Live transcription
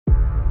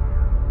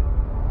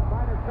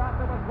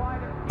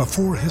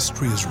Before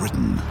history is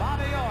written,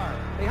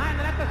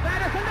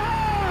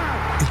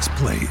 it's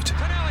played.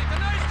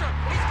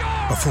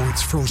 Before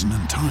it's frozen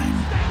in time,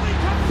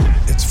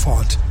 it's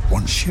fought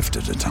one shift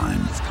at a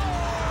time.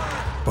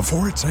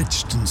 Before it's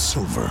etched in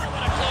silver,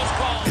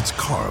 it's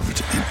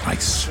carved in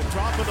ice.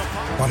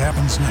 What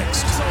happens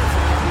next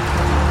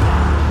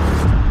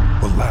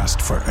will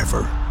last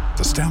forever.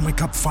 The Stanley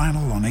Cup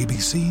Final on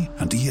ABC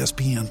and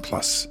ESPN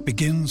Plus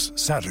begins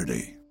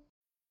Saturday.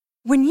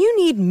 When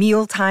you need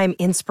mealtime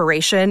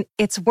inspiration,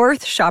 it's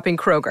worth shopping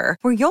Kroger,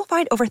 where you'll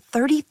find over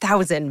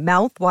 30,000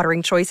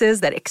 mouth-watering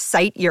choices that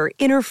excite your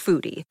inner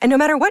foodie. And no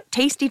matter what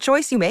tasty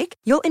choice you make,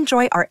 you'll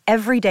enjoy our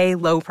everyday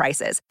low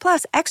prices,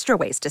 plus extra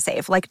ways to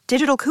save, like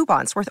digital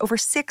coupons worth over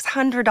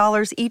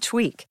 $600 each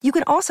week. You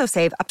can also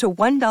save up to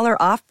 $1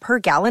 off per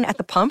gallon at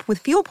the pump with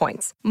fuel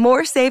points.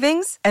 More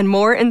savings and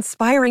more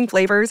inspiring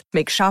flavors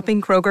make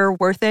shopping Kroger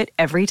worth it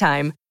every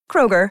time.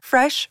 Kroger,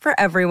 fresh for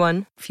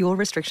everyone. Fuel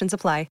restrictions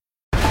apply.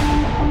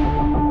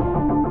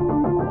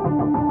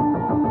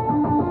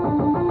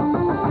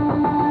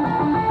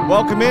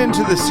 Welcome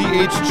into the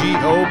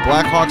CHGO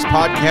Blackhawks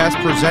podcast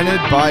presented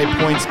by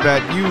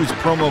PointsBet. Use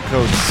promo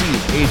code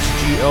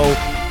CHGO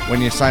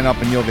when you sign up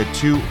and you'll get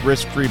 2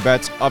 risk-free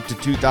bets up to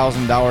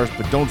 $2,000.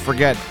 But don't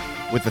forget,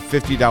 with a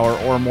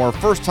 $50 or more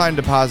first-time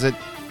deposit,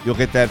 you'll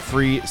get that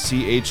free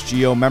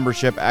CHGO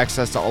membership,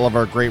 access to all of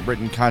our great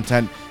written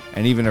content,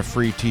 and even a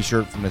free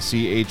t-shirt from the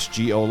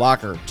CHGO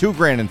locker.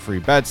 $2,000 in free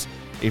bets,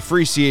 a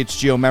free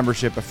CHGO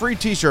membership, a free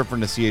t-shirt from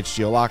the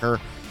CHGO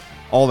locker.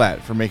 All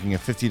that for making a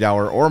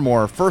 $50 or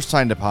more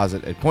first-time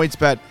deposit at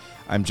PointsBet.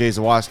 I'm Jay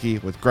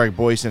Zawaski with Greg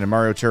Boyson and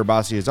Mario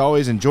Cherabassi as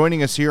always. And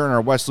joining us here in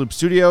our West Loop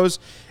studios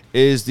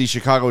is the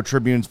Chicago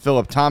Tribune's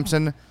Philip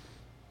Thompson.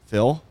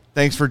 Phil,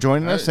 thanks for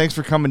joining us. Thanks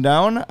for coming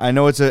down. I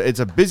know it's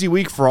a busy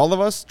week for all of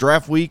us,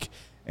 draft week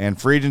and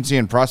free agency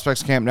and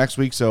prospects camp next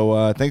week.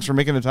 So thanks for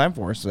making the time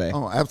for us today.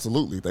 Oh,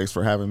 absolutely. Thanks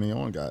for having me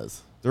on,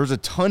 guys. There's a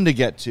ton to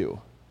get to.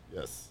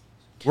 Yes.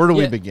 Where do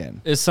we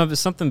begin?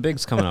 Something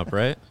big's coming up,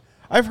 right?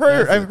 I've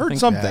heard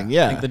something.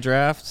 Yeah. I think the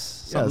draft,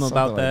 something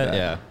about like that.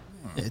 Yeah.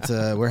 It's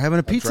we're having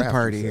a pizza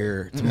party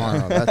here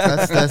tomorrow.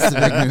 That's the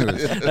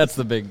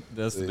big news.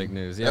 That's the big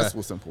news. Yeah. That's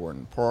what's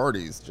important.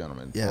 Priorities,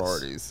 gentlemen. Yes.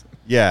 Priorities.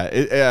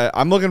 Yeah.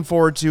 I'm looking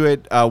forward to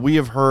it. We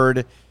have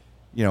heard,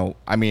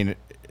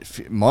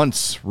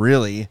 months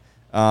really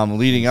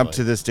leading up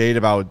to this date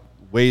about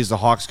ways the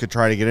Hawks could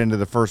try to get into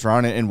the first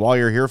round. And while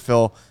you're here,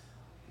 Phil,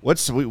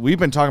 we've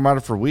been talking about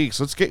it for weeks.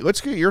 Let's get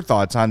your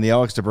thoughts on the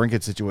Alex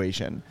DeBrincat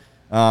situation.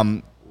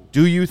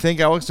 Do you think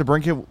Alex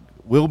DeBrincat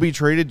will be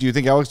traded? Do you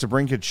think Alex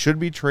DeBrincat should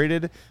be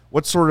traded?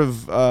 What sort of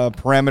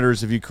parameters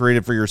have you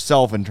created for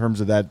yourself in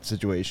terms of that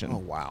situation? Oh,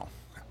 wow.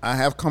 I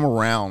have come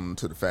around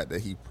to the fact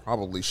that he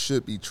probably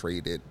should be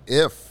traded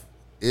if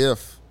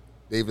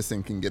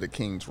Davidson can get a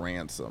king's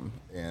ransom.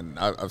 And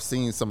I've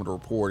seen some of the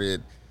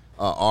reported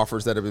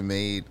offers that have been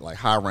made, like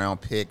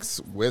high-round picks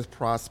with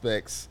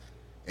prospects,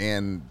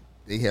 and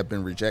they have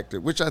been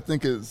rejected, which I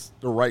think is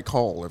the right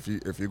call. If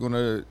you're going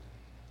to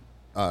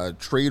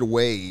trade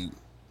away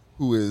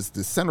who is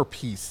the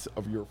centerpiece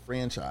of your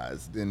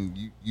franchise, then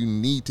you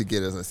need to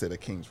get, as I said, a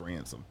king's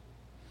ransom.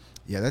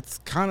 Yeah, that's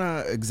kind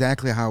of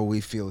exactly how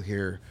we feel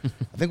here.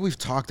 I think we've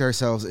talked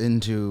ourselves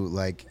into,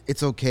 like,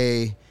 it's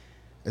okay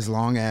as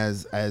long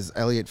as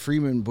Elliot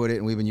Freeman put it,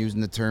 and we've been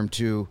using the term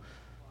too,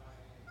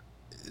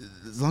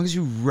 as long as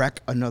you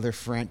wreck another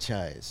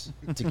franchise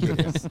to get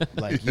it.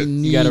 Like,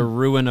 you got to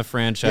ruin a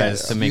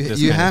franchise to make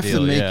this kind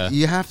of deal.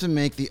 You have to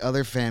make the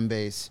other fan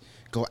base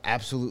go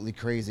absolutely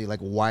crazy. Like,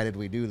 why did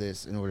we do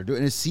this in order to do it?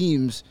 And it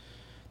seems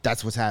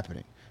that's what's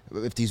happening.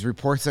 If these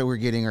reports that we're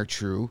getting are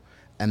true,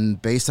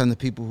 and based on the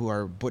people who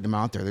are putting them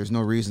out there, there's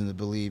no reason to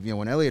believe.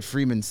 When Elliot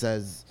Freeman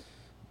says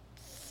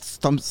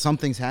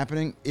something's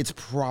happening, it's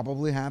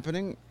probably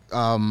happening.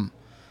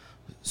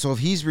 So if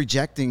he's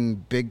rejecting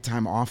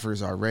big-time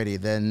offers already,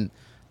 then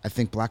I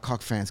think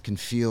Blackhawk fans can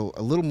feel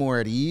a little more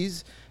at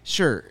ease.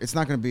 Sure, it's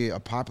not going to be a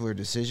popular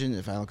decision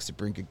if Alex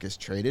DeBrincat gets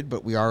traded,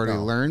 but we already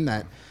learned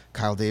that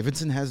Kyle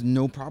Davidson has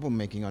no problem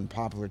making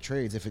unpopular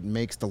trades if it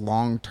makes the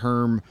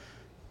long-term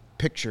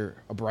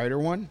picture a brighter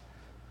one.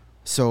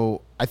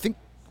 So I think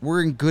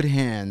we're in good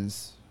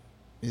hands.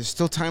 There's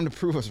still time to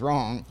prove us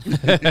wrong.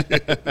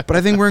 But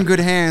I think we're in good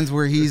hands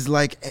where he's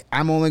like,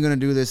 I'm only going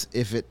to do this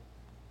if it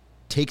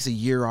takes a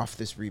year off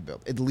this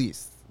rebuild, at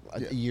least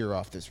a year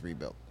off this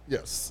rebuild.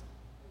 Yes.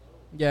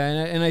 Yeah,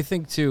 and I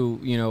think,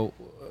 too,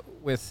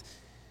 with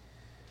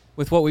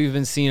what we've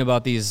been seeing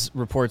about these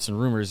reports and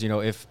rumors,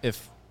 if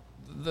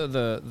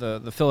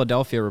the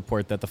Philadelphia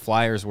report that the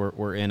Flyers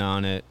were in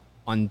on it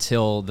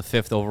until the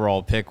 5th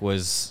overall pick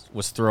was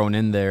thrown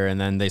in there, and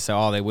then they say,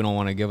 we don't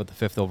want to give it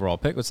the 5th overall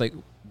pick. It's like,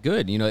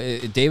 good.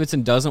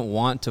 Davidson doesn't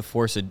want to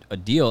force a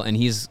deal, and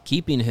he's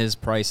keeping his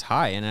price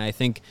high. And I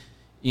think,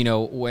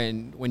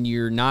 when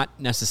you're not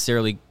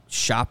necessarily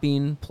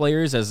shopping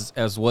players,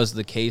 as was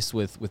the case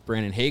with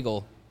Brandon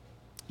Hagel,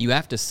 you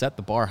have to set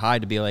the bar high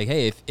to be like,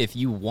 hey, if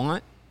you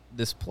want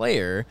this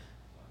player,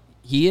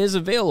 he is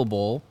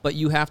available, but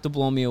you have to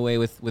blow me away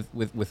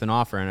with an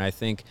offer. And I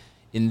think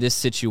in this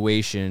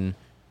situation,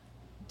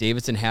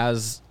 Davidson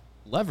has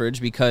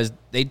leverage because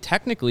they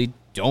technically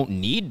don't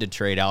need to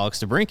trade Alex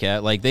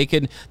DeBrincat. Like they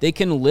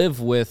can live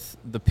with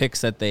the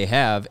picks that they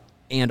have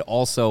and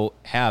also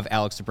have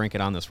Alex DeBrincat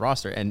on this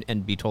roster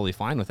and be totally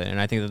fine with it. And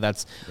I think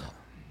that's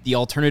the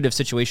alternative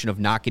situation of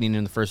not getting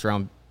in the first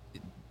round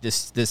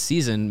this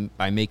season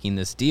by making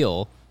this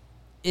deal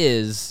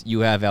is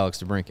you have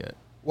Alex DeBrincat.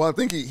 Well, I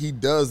think he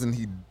does and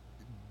he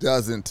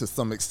doesn't to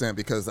some extent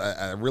because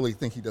I really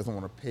think he doesn't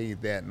want to pay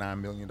that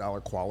 $9 million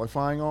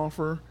qualifying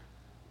offer.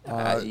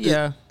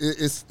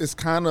 It's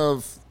kind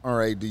of, all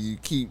right, do you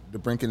keep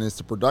DeBrincat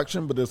into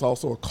production, but there's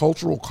also a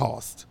cultural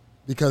cost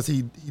because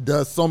he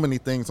does so many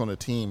things on the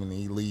team and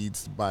he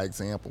leads by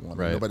example. I mean,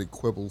 right. Nobody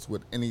quibbles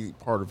with any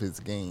part of his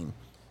game,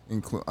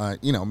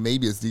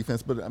 maybe his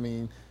defense, but I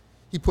mean,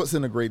 he puts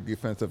in a great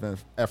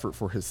defensive effort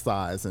for his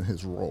size and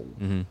his role.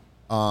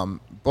 Mm-hmm.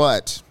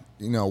 But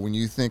when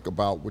you think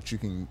about what you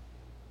can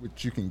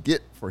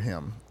get for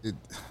him, and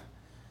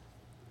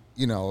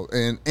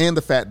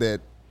the fact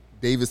that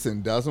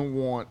Davidson doesn't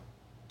want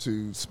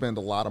to spend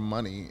a lot of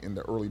money in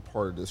the early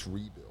part of this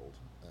rebuild,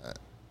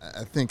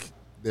 I think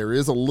there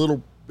is a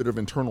little bit of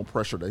internal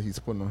pressure that he's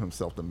putting on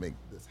himself to make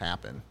this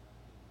happen.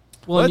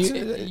 Well,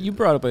 you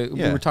brought up we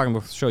were talking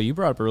before the show. You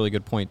brought up a really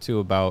good point too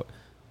about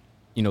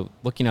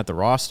looking at the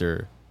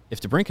roster.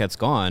 If DeBrincat's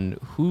gone,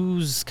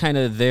 who's kind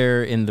of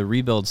there in the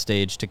rebuild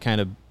stage to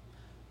kind of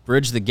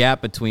bridge the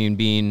gap between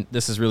being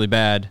this is really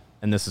bad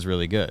and this is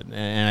really good?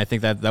 And I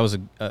think that was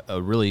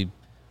a really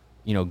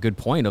good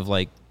point of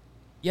like,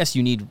 yes,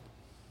 you need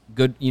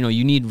good,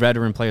 you need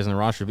veteran players on the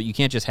roster, but you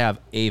can't just have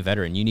a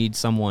veteran. You need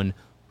someone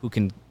who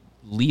can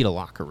lead a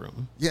locker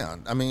room. Yeah,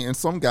 I mean, and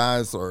some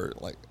guys are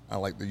like, I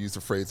like to use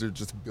the phrase, they're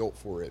just built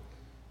for it.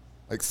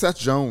 Like Seth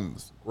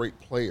Jones, great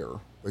player,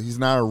 but he's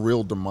not a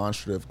real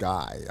demonstrative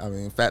guy. I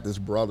mean, in fact, his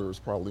brother is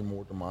probably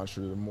more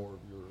demonstrative, more of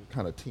your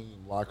kind of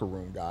team locker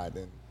room guy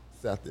than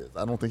Seth is.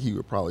 I don't think he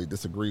would probably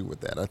disagree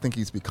with that. I think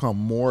he's become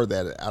more of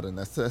that out of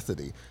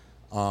necessity.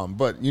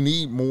 But you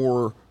need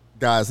more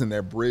guys in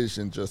that bridge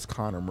than just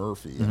Connor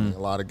Murphy. I mean, a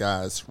lot of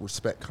guys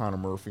respect Connor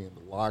Murphy in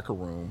the locker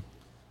room.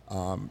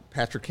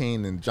 Patrick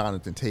Kane and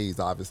Jonathan Toews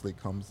obviously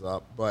comes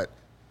up, but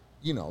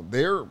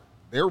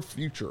their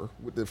future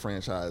with the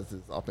franchise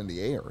is up in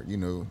the air.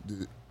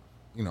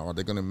 Are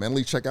they going to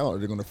mentally check out? Are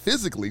they going to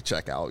physically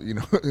check out?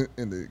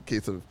 In the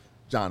case of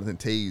Jonathan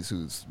Toews,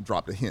 who's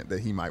dropped a hint that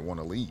he might want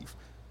to leave,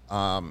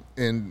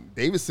 and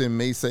Davidson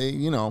may say,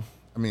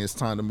 it's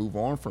time to move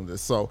on from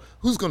this. So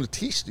who's going to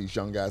teach these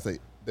young guys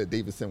that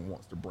Davidson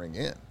wants to bring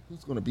in?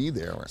 Who's going to be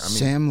there?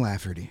 Sam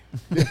Lafferty.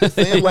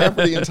 Sam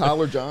Lafferty and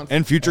Tyler Johnson.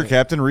 And future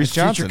captain Reese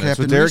Johnson. That's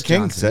what Derek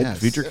King said, yes.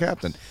 future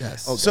captain.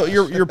 Yes. Oh, so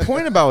your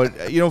point about,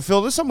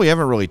 Phil, this is something we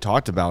haven't really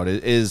talked about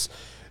is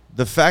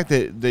the fact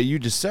that you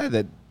just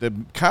said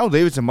that Kyle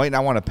Davidson might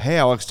not want to pay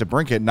Alex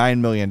DeBrincat $9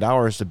 million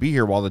to be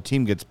here while the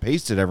team gets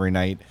pasted every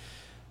night.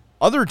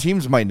 Other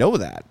teams might know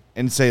that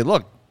and say,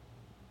 look,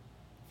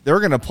 they're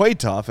going to play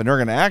tough and they're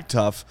going to act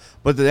tough,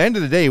 but at the end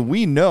of the day,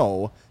 we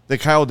know that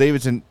Kyle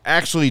Davidson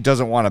actually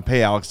doesn't want to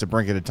pay Alex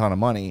DeBrincat a ton of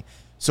money.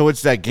 So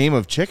it's that game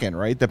of chicken,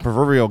 right? The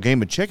proverbial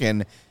game of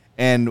chicken,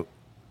 and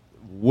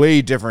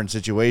way different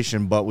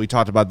situation, but we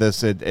talked about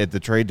this at the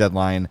trade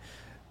deadline.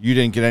 You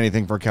didn't get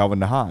anything for Calvin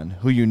DeHaan,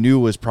 who you knew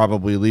was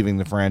probably leaving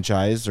the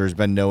franchise. There's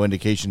been no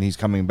indication he's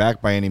coming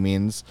back by any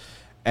means.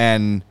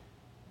 And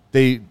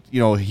he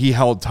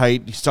held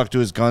tight. He stuck to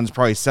his guns,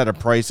 probably set a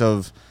price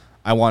of,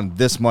 I want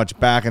this much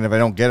back, and if I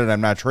don't get it,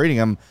 I'm not trading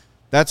him.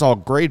 That's all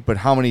great, but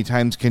how many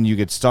times can you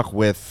get stuck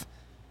with,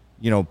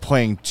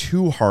 playing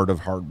too hard of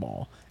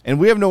hardball? And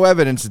we have no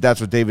evidence that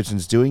that's what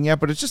Davidson's doing yet,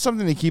 but it's just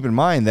something to keep in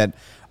mind that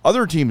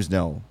other teams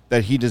know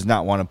that he does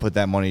not want to put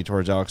that money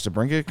towards Alex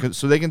DeBrincat,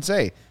 so they can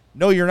say,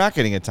 no, you're not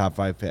getting a top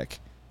 5 pick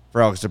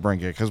for Alex DeBrincat,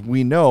 because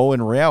we know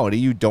in reality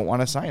you don't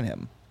want to sign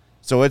him.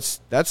 So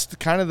that's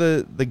kind of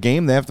the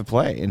game they have to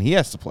play, and he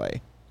has to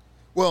play.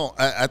 Well,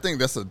 I think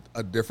that's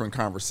a different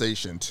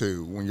conversation,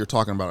 too, when you're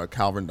talking about a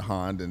Calvin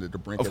DeHaan and the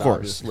DeBrincat, of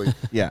course. obviously.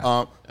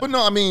 Yeah. But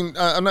no, I mean,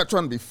 I'm not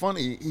trying to be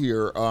funny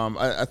here.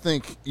 I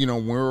think,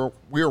 when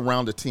we're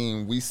around the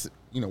team, we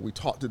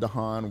talk to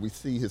DeHaan, we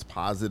see his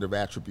positive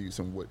attributes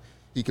and what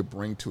he could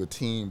bring to a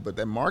team. But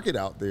that market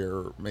out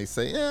there may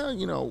say,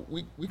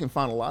 we can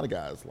find a lot of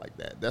guys like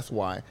that. That's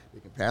why they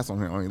can pass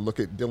on him. I mean, look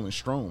at Dylan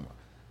Strome.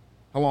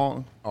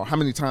 How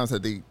many times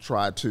have they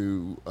tried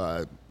to,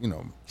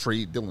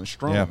 trade Dylan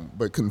Strome,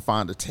 but couldn't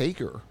find a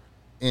taker?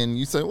 And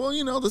you say, well,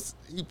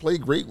 he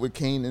played great with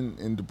Kane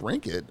and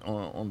DeBrincat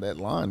on that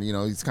line.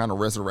 He's kind of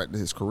resurrected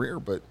his career,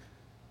 but,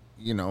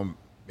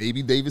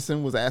 maybe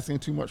Davidson was asking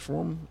too much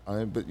for him.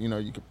 But,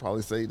 you could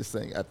probably say the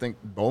same. I think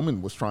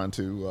Bowman was trying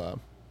to,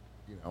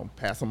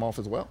 pass him off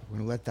as well. We're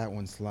going to let that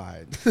one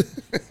slide.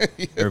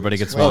 Everybody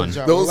gets one.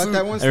 We'll let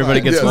that one slide.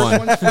 Everybody gets one.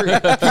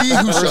 He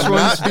who shall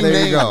not be There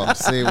named. you go.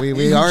 See,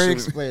 we already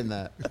explained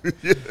that.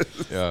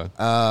 Yeah.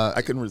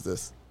 I couldn't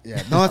resist.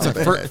 Yeah. No, that's a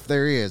first.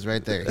 There he is,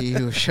 right there. He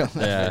who shall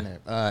not be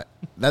named.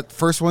 That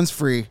first one's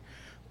free,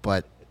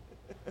 but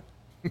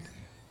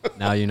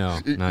now you know.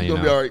 You're Now you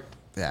gonna know. be all right.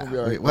 Yeah. We'll be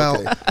all right.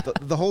 Well, Okay.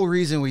 the whole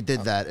reason we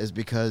did that is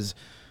because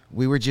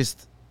we were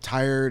just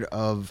tired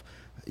of,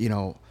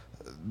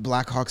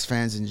 Blackhawks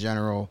fans in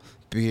general,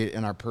 be it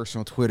in our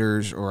personal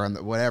Twitters or on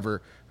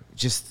whatever,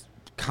 just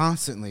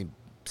constantly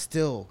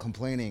still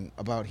complaining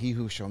about he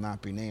who shall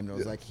not be named. I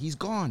was like, he's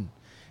gone.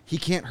 He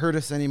can't hurt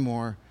us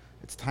anymore.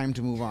 It's time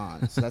to move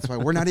on. So that's why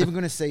we're not even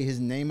going to say his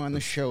name on the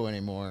show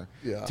anymore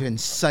to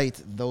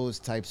incite those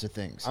types of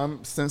things.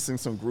 I'm sensing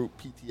some group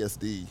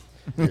PTSD.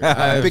 Big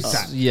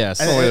time.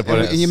 Yes.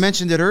 And you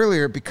mentioned it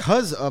earlier,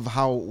 because of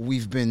how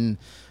we've been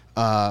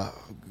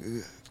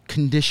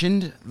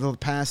conditioned the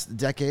past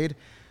decade,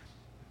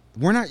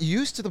 we're not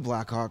used to the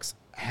Blackhawks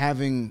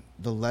having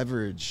the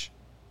leverage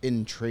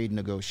in trade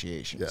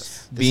negotiations.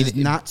 Yes. This is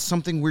not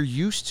something we're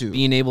used to.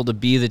 Being able to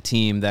be the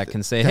team that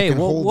can say, That hey, can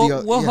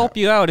we'll help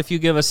you out if you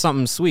give us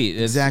something sweet.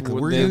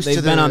 Exactly.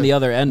 They've been on the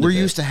other end. We're of it.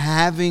 used to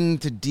having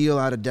to deal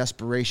out of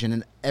desperation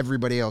and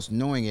everybody else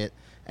knowing it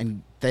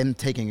and then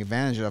taking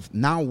advantage of.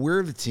 Now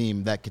we're the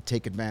team that could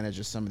take advantage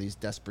of some of these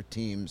desperate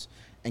teams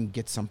and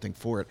get something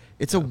for it.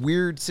 It's a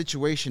weird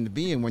situation to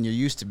be in when you're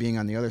used to being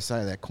on the other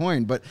side of that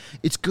coin, but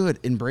it's good.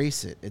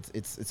 Embrace it.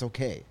 It's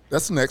okay.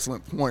 That's an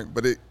excellent point,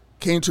 but it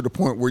came to the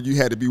point where you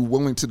had to be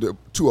willing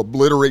to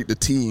obliterate the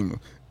team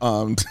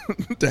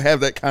to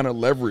have that kind of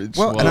leverage.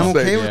 Well, and I'm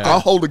okay with that.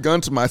 I'll hold a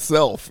gun to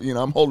myself.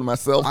 I'm holding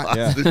myself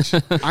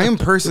hostage. I am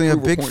personally a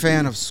big fan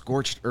pointing. of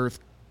scorched earth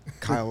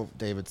Kyle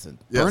Davidson.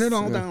 Yes, Burn it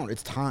all down.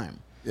 It's time.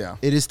 Yeah.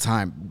 It is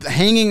time.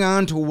 Hanging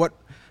on to what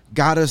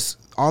got us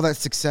all that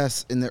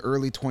success in the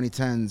early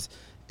 2010s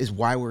is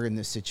why we're in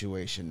this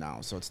situation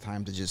now. So it's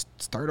time to just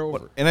start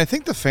over. And I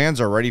think the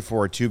fans are ready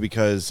for it, too,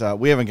 because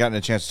we haven't gotten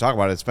a chance to talk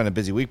about it. It's been a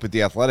busy week, but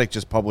The Athletic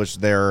just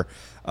published their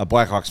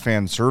Blackhawks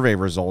fan survey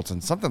results,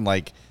 and something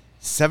like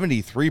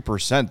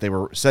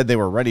 73% said they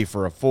were ready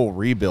for a full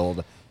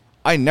rebuild.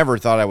 I never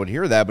thought I would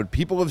hear that, but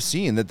people have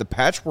seen that the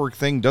patchwork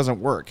thing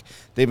doesn't work.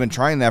 They've been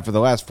trying that for the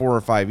last 4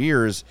 or 5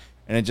 years,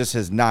 and it just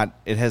has not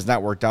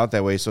worked out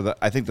that way. So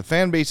I think the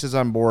fan base is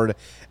on board,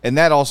 and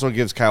that also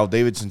gives Kyle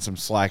Davidson some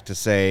slack to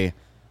say,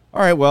 all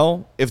right,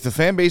 well, if the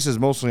fan base is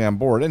mostly on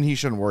board, and he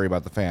shouldn't worry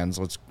about the fans,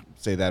 let's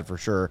say that for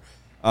sure.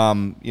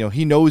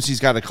 He knows he's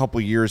got a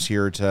couple years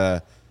here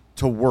to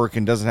work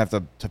and doesn't have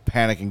to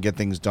panic and get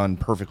things done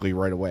perfectly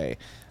right away.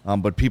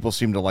 But people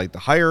seem to like the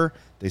hire.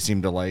 They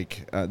seem to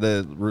like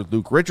the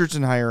Luke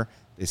Richardson hire.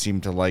 They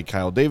seem to like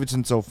Kyle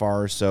Davidson so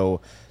far.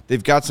 So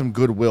they've got some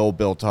goodwill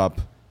built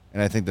up,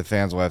 and I think the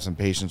fans will have some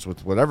patience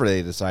with whatever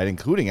they decide,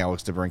 including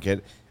Alex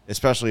DeBrincat,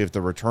 especially if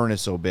the return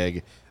is so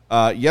big.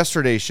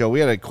 Yesterday's show,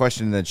 we had a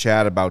question in the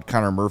chat about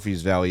Connor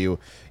Murphy's value.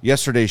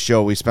 Yesterday's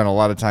show, we spent a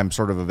lot of time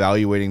sort of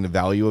evaluating the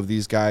value of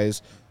these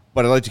guys,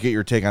 but I'd like to get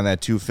your take on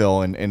that too,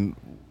 Phil. And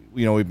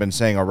we've been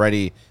saying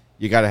already,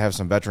 you got to have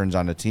some veterans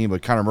on the team,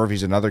 but Connor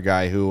Murphy's another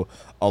guy who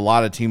a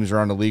lot of teams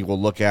around the league will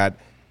look at,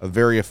 a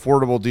very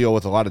affordable deal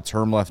with a lot of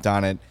term left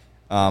on it.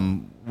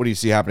 What do you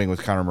see happening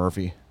with Connor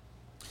Murphy?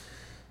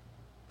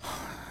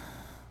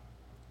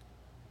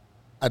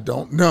 I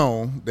don't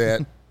know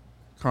that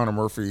Connor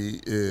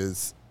Murphy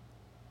is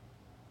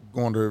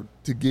going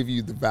to give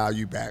you the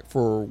value back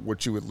for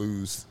what you would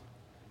lose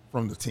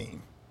from the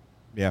team.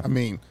 Yeah. I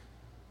mean,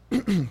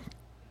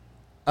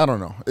 I don't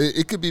know.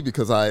 It could be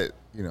because as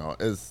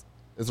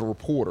a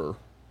reporter,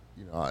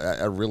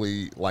 I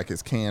really like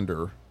his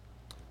candor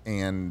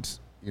and,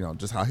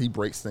 just how he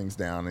breaks things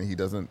down, and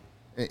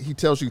he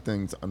tells you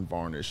things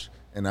unvarnished.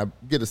 And I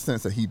get a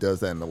sense that he does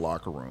that in the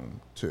locker room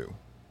too,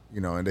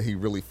 and that he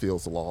really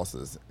feels the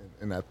losses.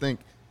 And I think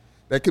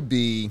that could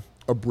be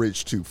a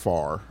bridge too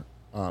far.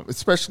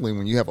 Especially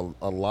when you have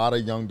a lot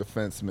of young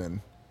defensemen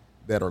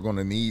that are going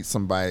to need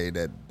somebody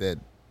that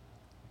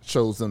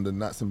shows them the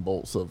nuts and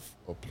bolts of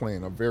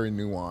playing a very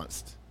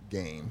nuanced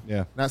game.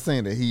 Yeah. Not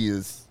saying that he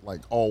is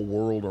like all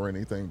world or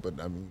anything, but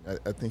I mean,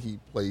 I think he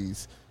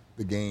plays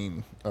the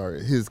game or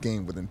his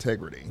game with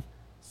integrity.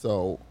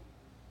 So,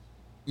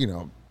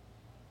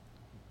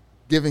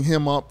 giving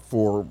him up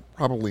for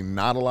probably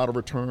not a lot of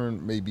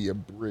return may be a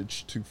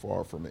bridge too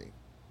far for me.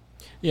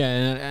 Yeah,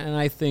 and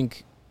I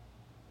think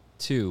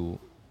too,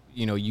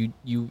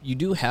 you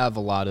do have a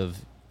lot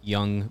of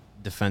young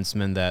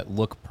defensemen that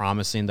look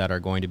promising that are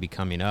going to be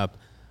coming up,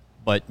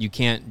 but you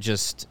can't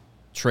just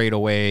trade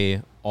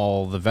away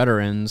all the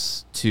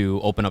veterans to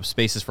open up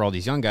spaces for all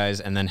these young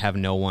guys and then have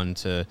no one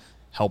to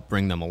help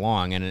bring them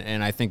along.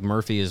 And I think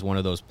Murphy is one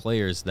of those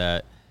players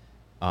that,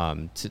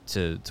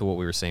 to what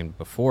we were saying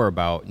before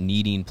about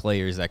needing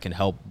players that can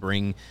help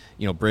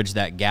bridge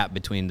that gap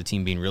between the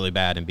team being really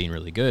bad and being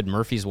really good.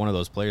 Murphy's one of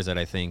those players that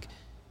I think,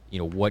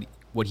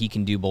 what he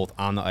can do both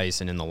on the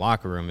ice and in the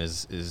locker room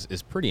is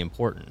pretty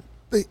important.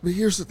 But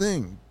here's the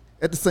thing.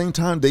 At the same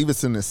time,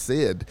 Davidson has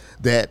said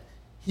that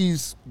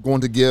he's going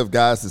to give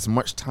guys as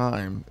much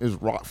time as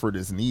Rockford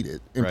is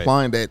needed,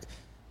 implying that,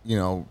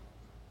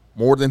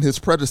 more than his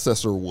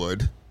predecessor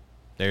would.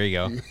 There you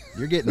go.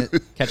 You're getting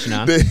it. Catching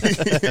on.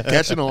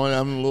 Catching on.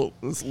 I'm a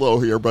little slow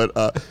here, but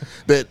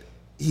that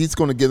he's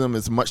going to give them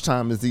as much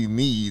time as he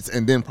needs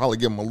and then probably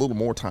give them a little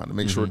more time to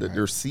make sure that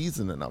they're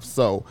seasoned enough.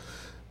 So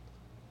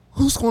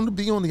who's going to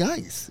be on the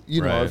ice?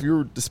 You know, Right. if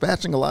you're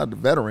dispatching a lot of the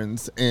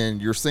veterans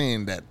and you're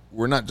saying that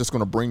we're not just going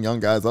to bring young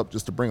guys up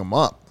just to bring them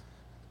up,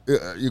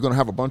 you're going to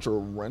have a bunch of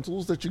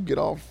rentals that you get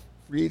off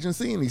free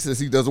agency. And he says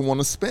he doesn't want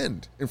to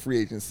spend in free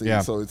agency.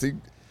 Yeah. So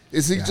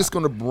is he just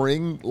going to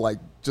bring like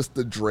just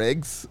the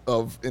dregs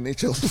of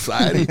NHL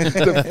society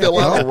to fill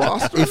out a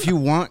roster? If you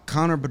want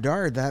Connor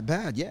Bedard that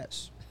bad,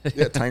 yes.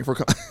 Yeah, tank for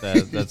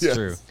That's Yes,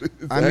 true.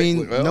 exactly. I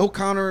mean, Well, no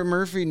Connor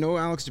Murphy, no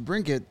Alex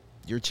DeBrincat.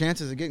 Your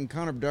chances of getting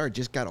Connor Bedard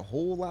just got a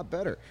whole lot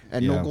better,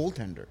 and Yeah. no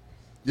goaltender.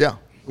 Yeah.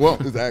 Well,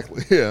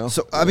 exactly. Yeah.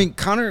 So I mean,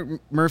 Connor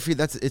Murphy.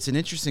 It's an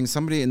interesting.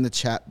 Somebody in the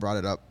chat brought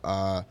it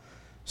up.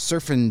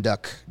 Surfing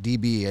Duck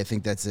DB. I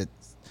think that's it.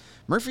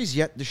 Murphy's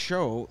yet to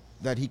show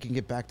that he can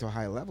get back to a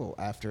high level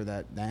after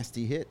that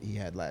nasty hit he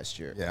had last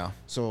year. Yeah.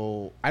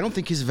 So I don't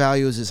think his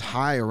value is as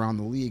high around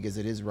the league as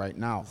it is right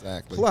now.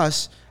 Exactly.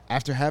 Plus,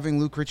 after having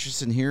Luke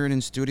Richardson here and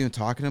in studio and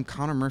talking to him,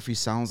 Connor Murphy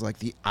sounds like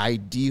the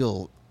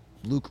ideal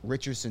Luke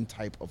Richardson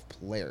type of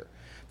player,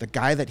 the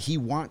guy that he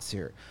wants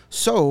here.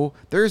 So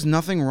there's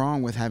nothing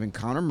wrong with having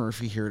Connor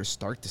Murphy here to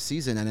start the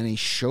season, and then he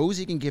shows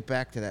he can get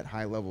back to that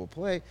high level of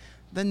play.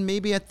 Then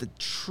maybe at the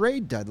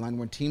trade deadline,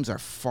 when teams are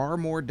far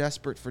more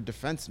desperate for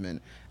defensemen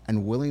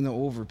and willing to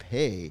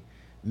overpay,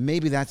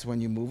 maybe that's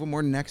when you move them,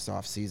 or next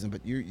offseason.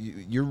 But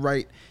you're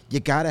right. You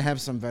got to have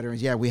some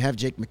veterans. Yeah, we have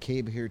Jake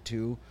McCabe here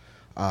too.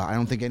 I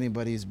don't think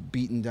anybody's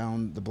beaten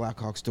down the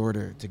Blackhawks door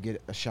to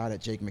get a shot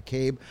at Jake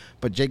McCabe.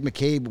 But Jake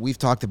McCabe, we've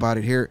talked about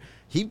it here.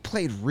 He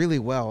played really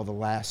well the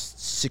last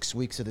 6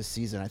 weeks of the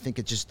season. I think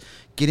it's just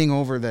getting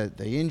over the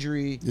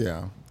injury,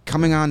 Yeah.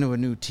 coming on to a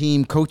new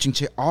team, coaching,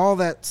 all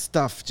that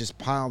stuff just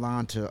piled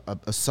on to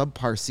a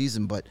subpar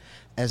season. But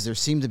as there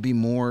seemed to be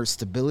more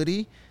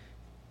stability,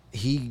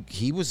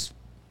 he was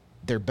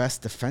their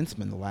best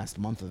defenseman the last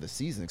month of the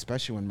season,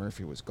 especially when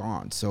Murphy was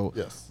gone. So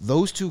Yes.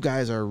 those two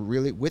guys are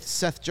really, with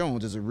Seth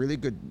Jones, is a really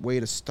good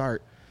way to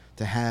start,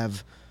 to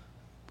have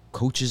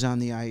coaches on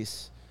the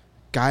ice,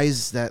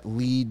 guys that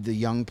lead the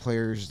young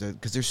players,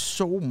 because there's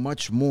so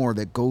much more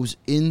that goes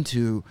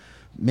into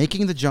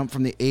making the jump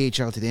from the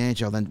AHL to the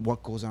NHL than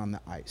what goes on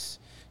the ice.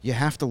 You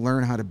have to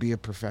learn how to be a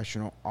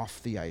professional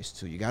off the ice,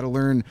 too. You got to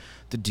learn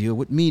to deal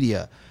with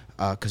media,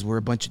 because we're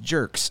a bunch of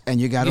jerks.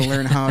 And you got to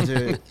learn how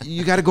to –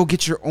 you got to go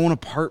get your own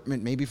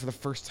apartment maybe for the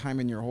first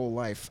time in your whole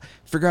life.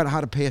 Figure out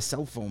how to pay a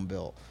cell phone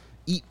bill.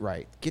 Eat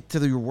right. Get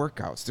to your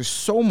workouts. There's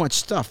so much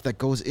stuff that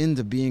goes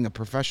into being a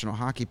professional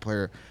hockey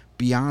player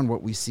beyond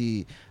what we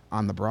see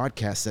on the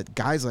broadcast, that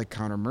guys like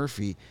Connor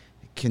Murphy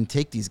can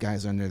take these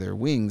guys under their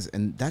wings,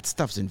 and that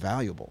stuff's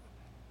invaluable.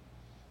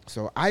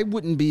 So I'm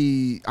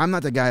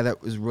not the guy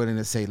that was willing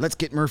to say, let's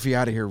get Murphy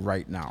out of here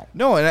right now.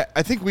 No, and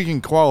I think we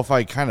can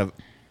qualify kind of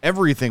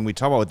everything we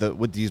talk about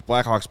with these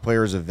Blackhawks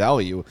players of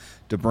value,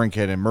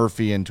 DeBrincat and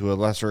Murphy, and to a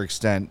lesser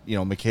extent,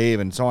 McCabe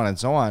and so on and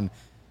so on.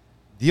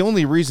 The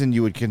only reason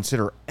you would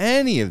consider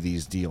any of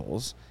these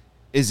deals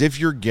is if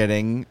you're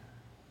getting,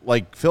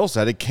 like Phil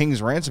said, a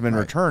king's ransom in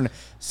return,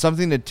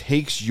 something that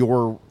takes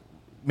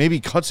maybe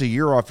cuts a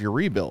year off your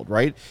rebuild,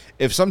 right?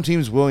 If some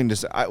team's willing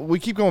to, we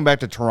keep going back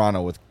to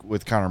Toronto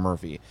with Connor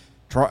Murphy.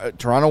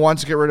 Toronto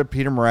wants to get rid of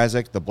Peter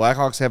Mrazek. The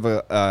Blackhawks have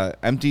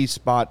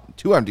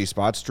two empty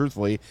spots,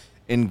 truthfully,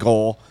 in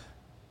goal.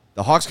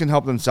 The Hawks can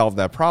help them solve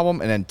that problem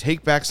and then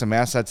take back some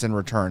assets in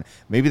return.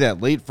 Maybe that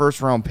late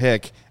first-round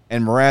pick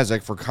and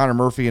Mrazek for Connor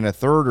Murphy in a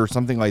third or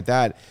something like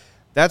that.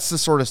 That's the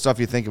sort of stuff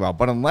you think about.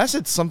 But unless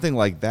it's something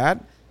like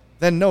that,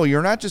 then no,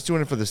 you're not just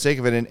doing it for the sake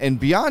of it. And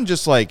beyond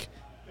just like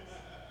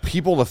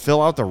people to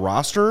fill out the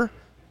roster,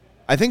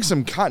 I think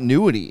some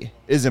continuity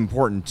is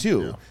important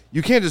too. Yeah.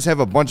 You can't just have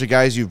a bunch of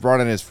guys you've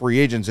brought in as free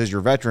agents as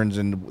your veterans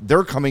and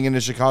they're coming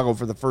into Chicago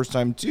for the first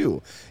time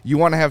too. You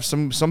want to have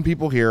some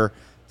people here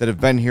that have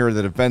been here,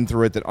 that have been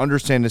through it, that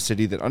understand the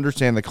city, that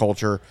understand the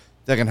culture,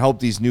 that can help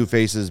these new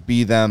faces,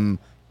 be them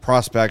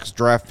prospects,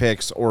 draft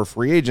picks, or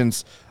free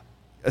agents,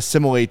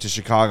 assimilate to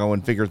Chicago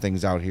and figure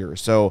things out here.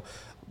 So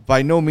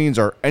by no means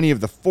are any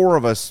of the four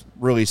of us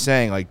really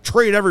saying, like,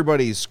 trade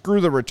everybody, screw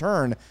the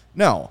return.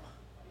 No.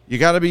 You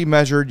got to be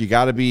measured. You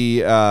got to be,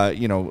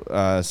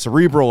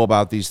 cerebral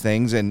about these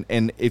things.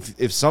 And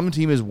if some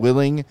team is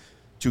willing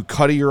to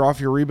cut a year off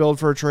your rebuild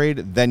for a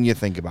trade, then you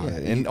think about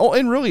it.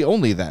 And really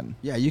only then.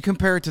 Yeah, you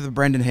compare it to the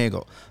Brendan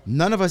Hagel.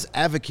 None of us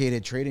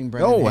advocated trading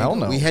Brendan Hagel. Hell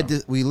no.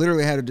 We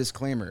literally had a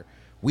disclaimer.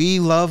 We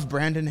love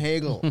Brendan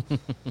Hagel.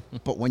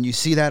 But when you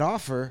see that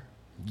offer,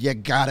 you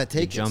got to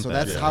take it. So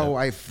that's how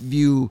I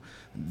view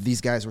these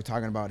guys we're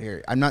talking about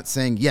here. I'm not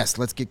saying, yes,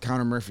 let's get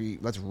Connor Murphy,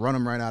 let's run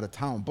him right out of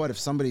town. But if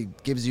somebody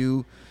gives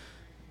you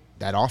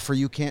that offer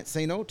you can't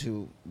say no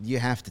to, you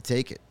have to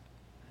take it.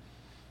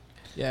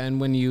 Yeah, and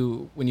when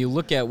you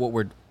look at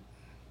what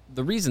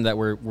the reason that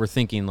we're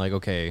thinking, like,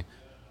 okay,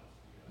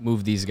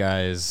 move these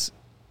guys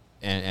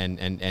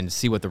and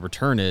see what the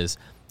return is,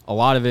 a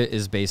lot of it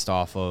is based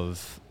off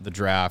of the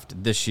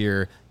draft this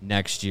year,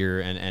 next year,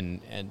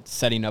 and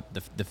setting up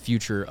the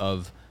future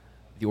of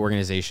the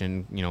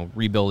organization,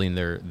 rebuilding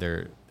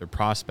their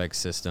prospect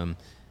system.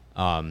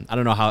 I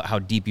don't know how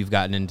deep you've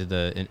gotten into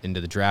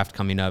the draft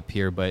coming up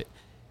here, but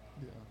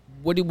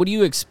what do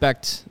you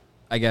expect?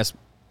 I guess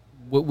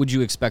what would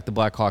you expect the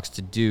Blackhawks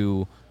to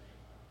do,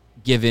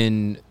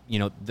 given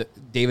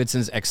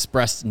Davidson's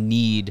expressed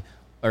need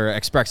or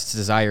expressed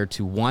desire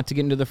to want to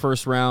get into the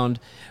first round?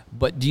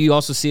 But do you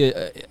also see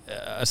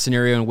a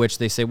scenario in which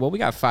they say, well, we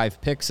got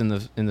 5 picks in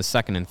the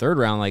second and third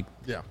round, like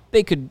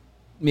they could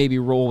maybe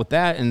roll with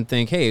that and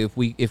think, hey,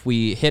 if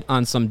we hit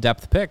on some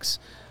depth picks,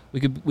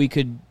 we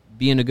could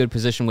be in a good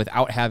position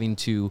without having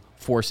to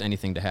force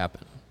anything to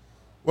happen.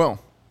 Well,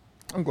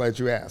 I'm glad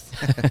you asked.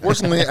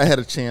 Fortunately, I had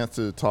a chance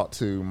to talk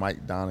to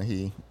Mike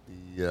Donahue,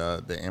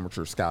 the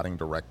amateur scouting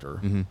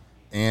director,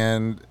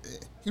 and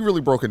he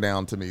really broke it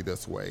down to me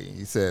this way.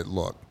 He said,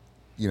 look,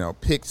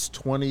 picks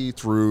 20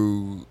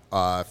 through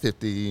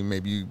 50,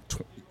 maybe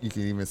you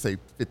can even say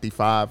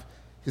 55,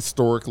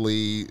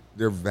 historically,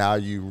 their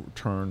value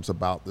returns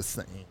about the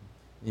same.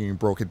 You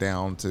broke it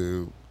down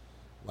to,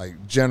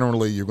 like,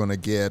 generally you're going to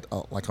get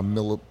a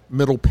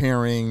middle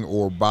pairing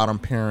or bottom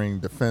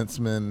pairing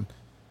defenseman,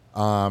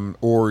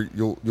 or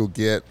you'll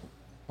get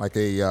like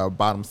a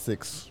bottom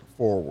 6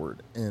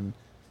 forward. And,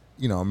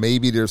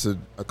 maybe there's a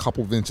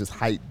couple of inches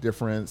height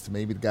difference.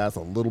 Maybe the guy's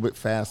a little bit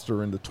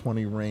faster in the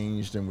 20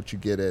 range than what you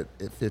get at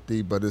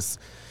 50, but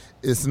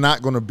it's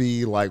not going to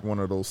be like one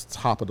of those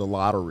top of the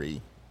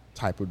lottery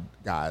type of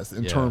guys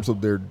in terms of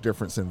their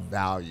difference in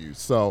value.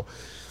 So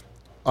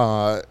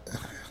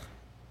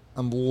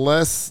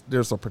unless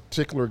there's a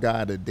particular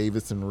guy that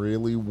Davidson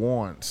really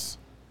wants,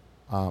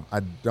 I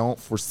don't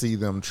foresee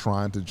them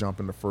trying to jump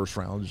in the first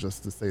round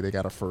just to say they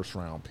got a first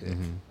round pick.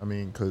 I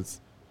mean,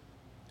 because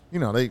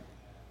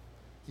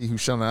he who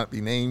shall not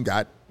be named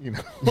got he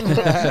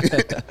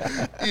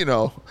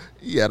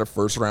had a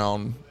first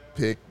round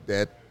pick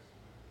that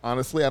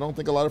honestly I don't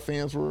think a lot of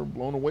fans were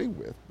blown away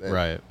with.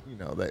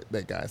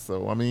 That guy.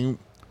 So I mean,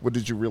 what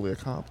did you really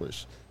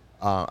accomplish?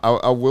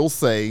 I will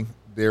say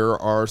there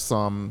are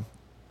some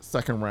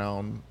second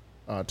round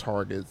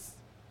targets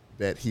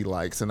that he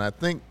likes, and I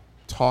think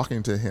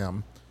talking to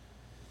him,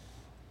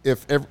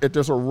 if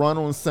there's a run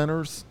on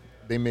centers,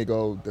 they may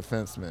go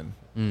defenseman,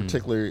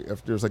 particularly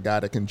if there's a guy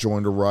that can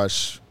join the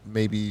rush,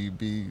 maybe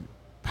be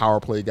power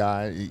play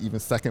guy, even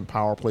second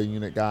power play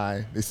unit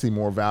guy. They see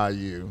more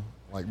value.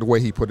 Like the way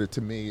he put it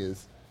to me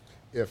is,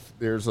 if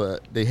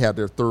they have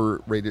their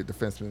third rated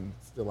defenseman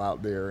still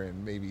out there,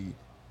 and maybe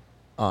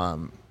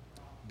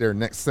their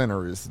next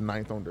center is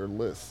 9th on their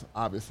list,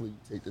 obviously you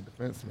take the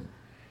defenseman.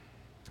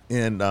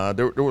 And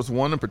there was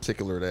one in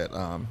particular that,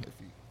 if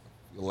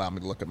you allow me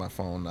to look at my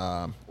phone,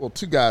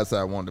 2 guys that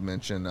I wanted to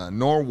mention.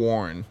 Noah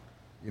Warren,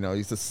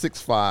 he's a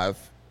 6'5",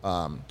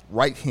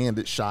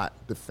 right-handed shot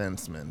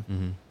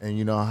defenseman, and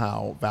you know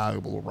how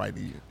valuable a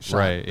righty shot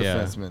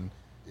defenseman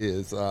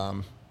is.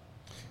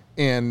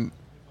 And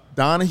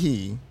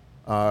Donahue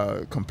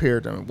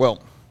compared to him.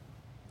 Well,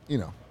 you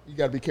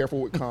got to be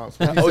careful with comps.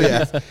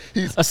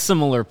 He's a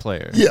similar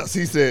player. Yes,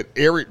 he said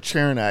Eric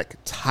Chernak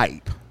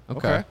type.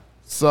 Okay.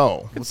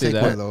 So We'll take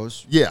one of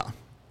those. Yeah.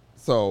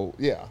 So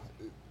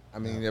I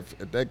mean, if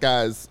that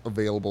guy's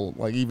available,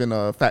 like even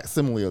a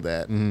facsimile of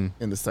that in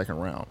the second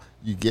round,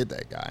 you get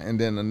that guy. And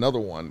then another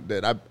one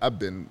that I've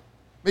been,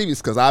 maybe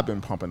it's because I've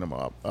been pumping him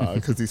up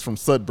because he's from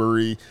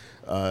Sudbury.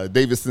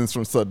 Davidson's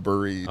from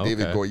Sudbury. Okay.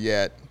 David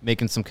Goyette.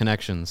 Making some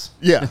connections.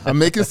 Yeah, I'm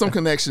making some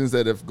connections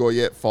that if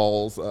Goyette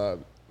falls, now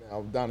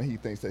Donahue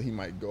thinks that he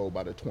might go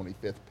by the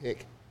 25th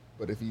pick,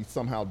 but if he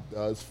somehow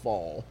does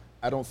fall,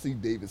 I don't see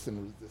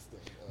Davidson resisting.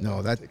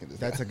 No,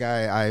 that's a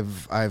guy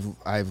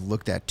I've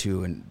looked at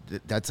too, and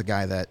that's a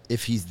guy that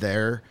if he's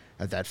there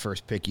at that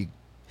first pick,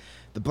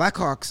 the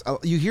Blackhawks.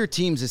 You hear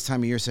teams this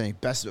time of year saying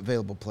best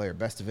available player.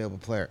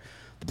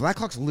 The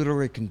Blackhawks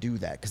literally can do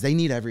that because they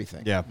need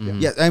everything. Yeah.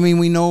 Yeah. I mean,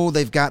 we know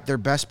they've got their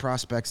best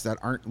prospects that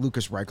aren't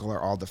Lucas Reichel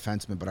are all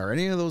defensemen, but are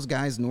any of those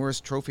guys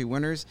Norris Trophy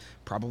winners?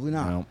 Probably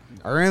not. No.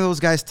 Are any of those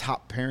guys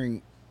top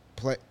pairing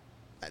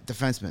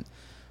defensemen?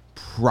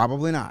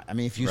 Probably not. I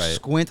mean, if you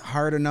squint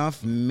hard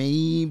enough,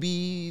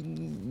 maybe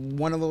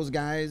one of those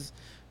guys,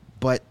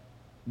 but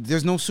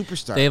there's no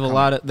superstar. They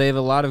have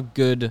a lot of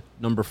good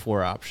number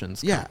 4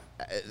 options. Yeah.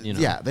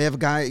 Yeah, they have a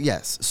guy,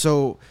 yes.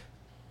 So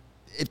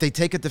if they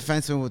take a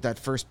defenseman with that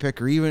first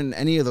pick or even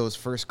any of those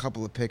first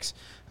couple of picks,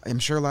 I'm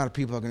sure a lot of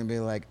people are going to be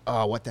like,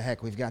 oh, what the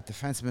heck, we've got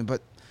defensemen.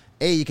 But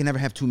A, you can never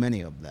have too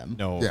many of them.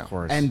 No, of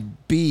course. And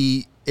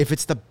B, if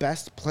it's the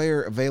best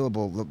player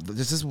available,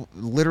 this is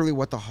literally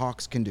what the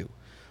Hawks can do.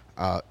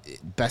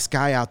 Best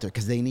guy out there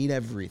because they need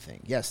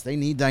everything. Yes, they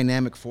need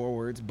dynamic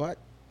forwards, but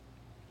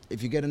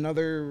if you get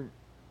another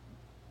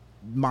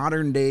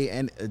modern day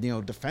and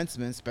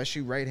defenseman,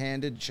 especially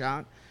right-handed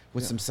shot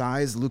with some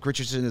size, Luke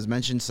Richardson has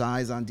mentioned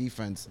size on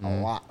defense a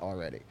lot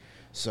already.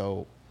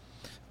 So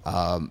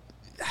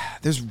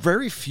there's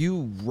very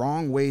few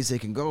wrong ways they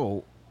can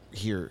go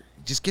here.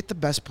 Just get the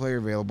best player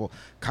available.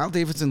 Kyle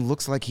Davidson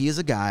looks like he is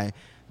a guy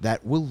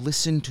that will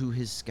listen to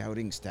his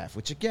scouting staff,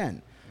 which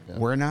again. Yeah.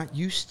 We're not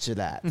used to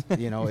that.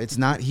 It's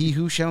not he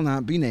who shall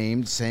not be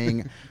named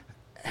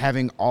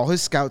having all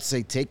his scouts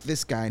say, take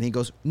this guy. And he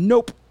goes,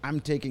 nope, I'm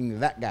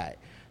taking that guy.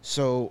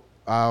 So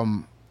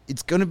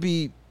it's going to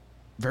be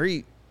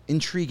very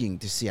intriguing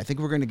to see. I think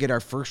we're going to get our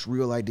first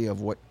real idea of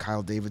what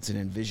Kyle Davidson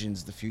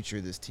envisions the future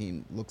of this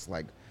team looks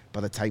like by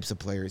the types of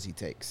players he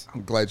takes.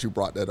 I'm glad you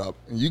brought that up.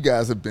 And you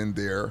guys have been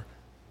there.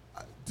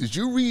 Did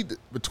you read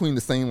between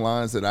the same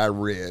lines that I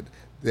read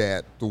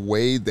that the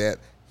way that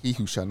he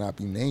who shall not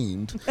be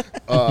named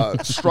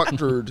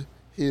structured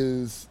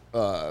his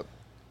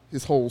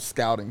whole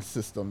scouting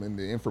system and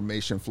the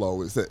information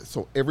flow is that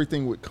so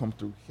everything would come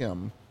through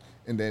him,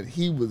 and that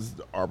he was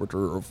the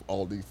arbiter of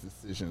all these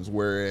decisions,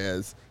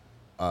 whereas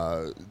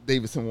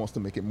Davidson wants to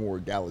make it more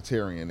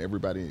egalitarian.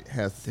 Everybody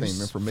has the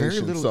same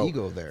information. Very little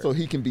ego there. So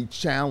he can be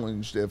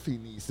challenged if he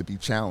needs to be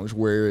challenged,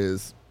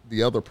 whereas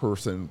the other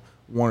person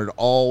wanted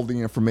all the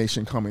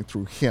information coming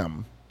through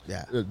him.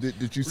 Yeah.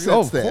 Did you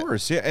sense that? Of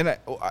course, yeah. And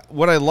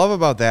what I love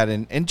about that,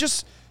 and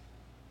just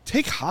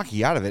take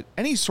hockey out of it,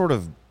 any sort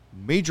of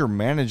major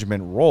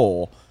management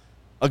role,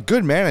 a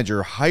good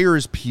manager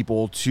hires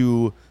people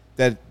to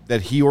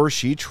that he or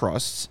she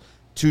trusts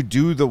to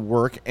do the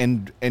work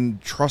and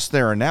trust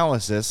their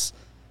analysis,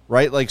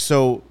 right? Like,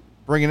 so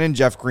bringing in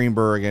Jeff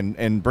Greenberg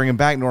and bringing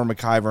back Norm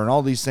McIver and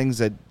all these things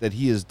that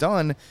he has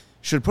done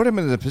should put him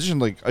in the position,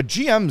 like, a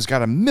GM's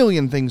got a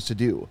million things to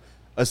do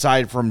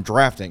aside from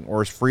drafting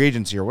or free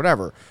agency or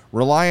whatever.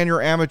 Rely on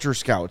your amateur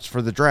scouts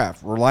for the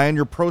draft. Rely on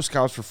your pro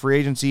scouts for free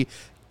agency.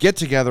 Get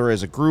together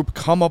as a group,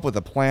 come up with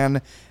a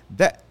plan.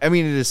 That, I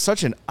mean, it is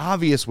such an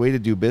obvious way to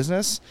do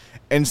business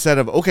instead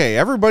of, okay,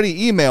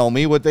 everybody email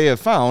me what they have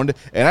found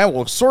and I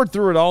will sort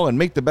through it all and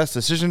make the best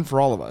decision for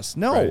all of us.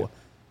 No,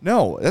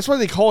 no. That's why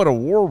they call it a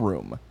war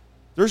room.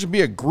 There should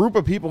be a group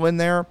of people in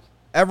there.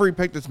 Every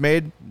pick that's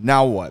made,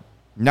 now what?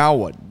 Now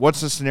what?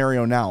 What's the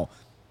scenario now?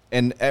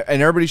 And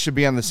everybody should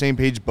be on the same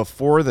page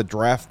before the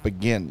draft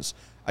begins.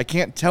 I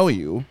can't tell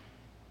you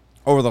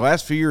over the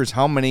last few years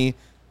how many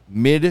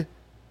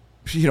mid-draft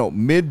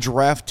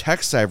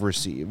texts I've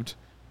received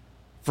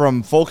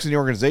from folks in the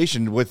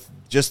organization with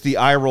just the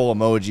eye roll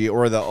emoji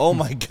or the, oh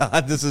my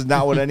God, this is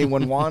not what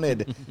anyone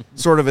wanted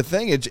sort of a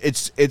thing.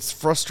 It's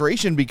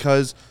frustration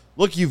because,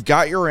 look, you've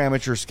got your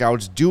amateur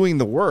scouts doing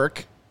the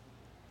work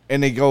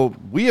and they go,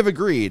 we have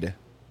agreed.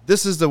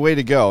 This is the way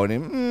to go.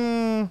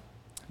 And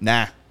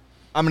nah,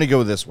 I'm going to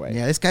go this way.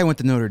 Yeah, this guy went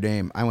to Notre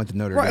Dame. I went to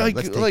Notre Dame.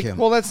 Let's take him.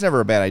 Well, that's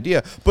never a bad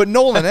idea. But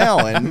Nolan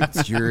Allen,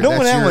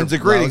 Nolan Allen's a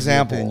great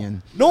example.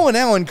 Opinion. Nolan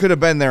Allen could have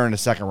been there in the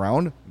second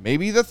round,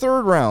 maybe the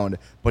third round,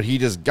 but he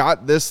just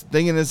got this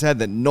thing in his head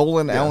that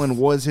Nolan Allen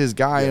was his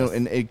guy,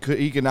 and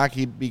he could not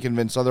be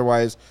convinced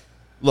otherwise.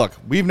 Look,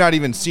 we've not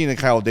even seen a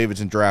Kyle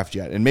Davidson draft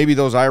yet, and maybe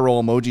those eye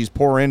roll emojis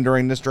pour in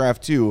during this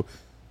draft too.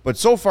 But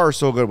so far,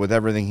 so good with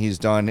everything he's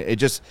done. It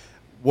just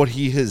what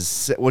he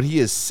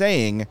is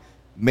saying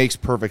makes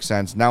perfect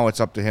sense. Now it's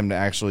up to him to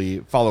actually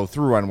follow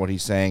through on what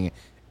he's saying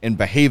and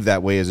behave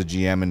that way as a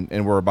GM,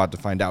 and we're about to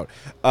find out.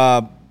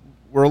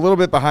 We're a little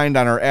bit behind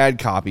on our ad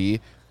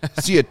copy.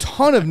 See a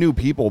ton of new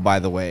people, by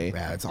the way,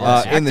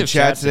 awesome. in the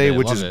chat today,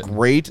 which is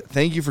great.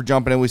 Thank you for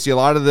jumping in. We see a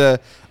lot of the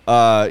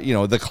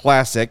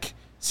classic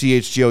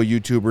CHGO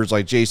YouTubers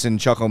like Jason,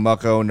 Chuckle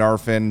Mucko,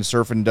 Narfin,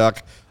 Surf and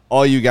Duck,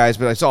 all you guys.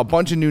 But I saw a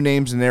bunch of new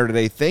names in there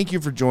today. Thank you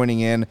for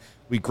joining in.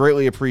 We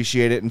greatly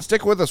appreciate it. And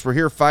stick with us. We're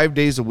here 5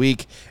 days a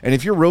week. And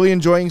if you're really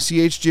enjoying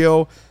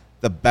CHGO,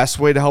 the best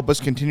way to help us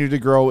continue to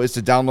grow is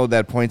to download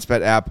that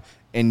PointsBet app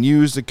and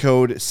use the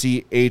code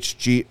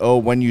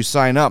CHGO when you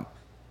sign up.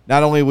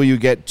 Not only will you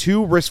get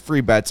 2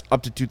 risk-free bets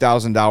up to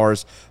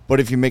 $2,000, but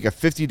if you make a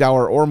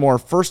 $50 or more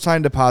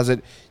first-time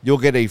deposit, you'll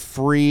get a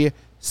free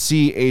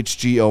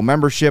CHGO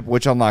membership,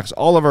 which unlocks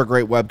all of our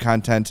great web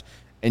content,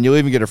 and you'll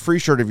even get a free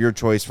shirt of your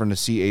choice from the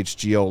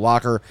CHGO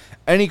locker.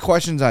 Any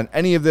questions on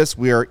any of this,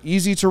 we are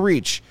easy to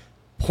reach.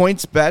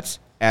 PointsBet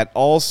at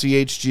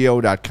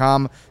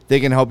allchgo.com. They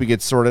can help you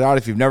get sorted out.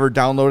 If you've never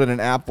downloaded an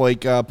app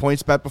like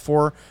PointsBet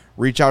before,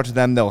 reach out to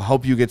them. They'll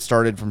help you get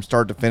started from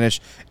start to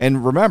finish.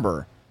 And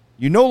remember,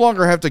 you no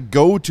longer have to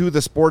go to the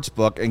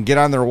sportsbook and get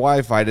on their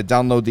Wi-Fi to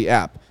download the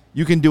app.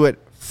 You can do it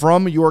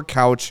from your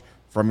couch,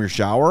 from your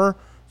shower,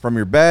 from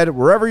your bed,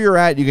 wherever you're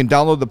at. You can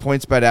download the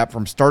PointsBet app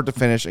from start to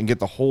finish and get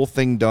the whole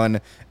thing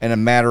done in a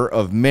matter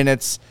of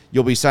minutes.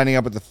 You'll be signing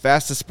up at the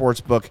fastest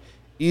sportsbook,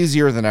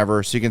 easier than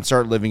ever, so you can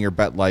start living your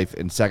bet life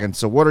in seconds.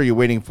 So what are you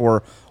waiting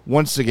for?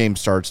 Once the game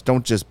starts,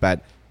 don't just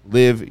bet.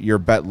 Live your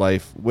bet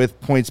life with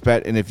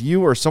PointsBet. And if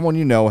you or someone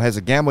you know has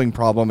a gambling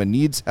problem and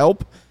needs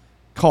help,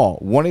 call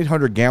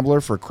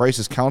 1-800-GAMBLER for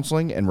crisis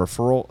counseling and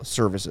referral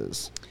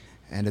services.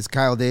 And as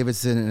Kyle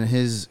Davidson and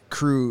his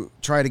crew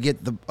try to get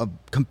a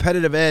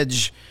competitive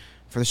edge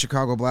for the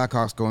Chicago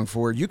Blackhawks going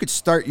forward, you could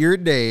start your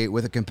day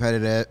with a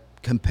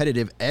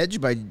competitive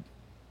edge by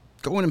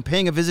going and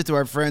paying a visit to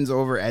our friends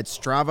over at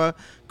Strava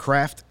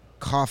Craft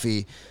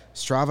Coffee.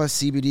 Strava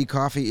CBD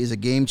coffee is a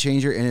game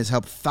changer and has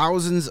helped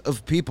thousands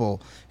of people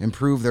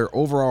improve their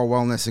overall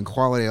wellness and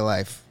quality of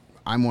life.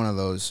 I'm one of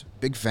those.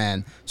 Big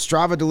fan.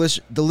 Strava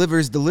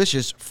delivers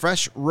delicious,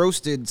 fresh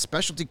roasted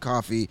specialty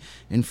coffee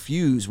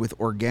infused with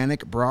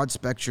organic broad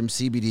spectrum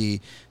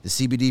CBD. The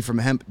CBD from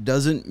hemp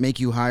doesn't make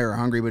you high or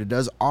hungry, but it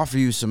does offer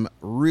you some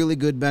really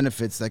good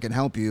benefits that can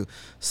help you,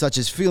 such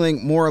as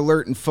feeling more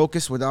alert and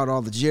focused without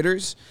all the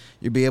jitters.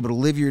 You'll be able to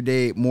live your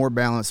day more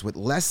balanced with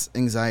less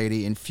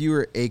anxiety and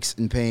fewer aches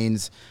and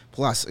pains.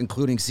 Plus,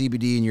 including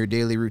CBD in your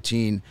daily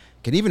routine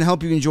can even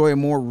help you enjoy a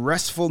more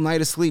restful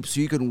night of sleep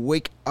so you can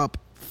wake up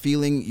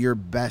feeling your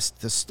best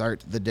to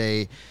start the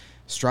day.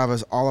 Strava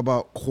is all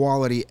about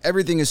quality.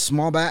 Everything is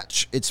small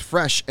batch, it's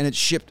fresh, and it's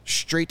shipped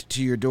straight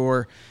to your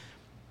door.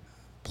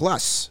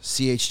 Plus,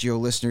 CHGO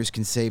listeners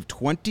can save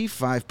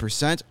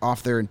 25%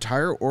 off their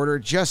entire order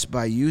just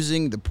by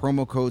using the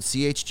promo code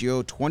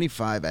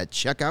CHGO25 at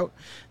checkout.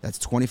 That's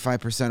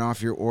 25%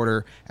 off your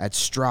order at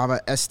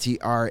Strava,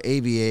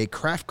 STRAVA,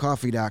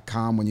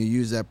 craftcoffee.com when you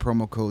use that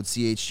promo code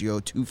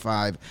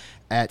CHGO25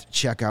 at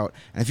checkout.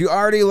 And if you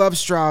already love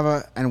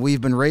Strava, and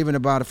we've been raving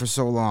about it for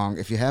so long,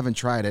 if you haven't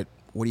tried it,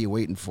 what are you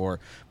waiting for?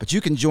 But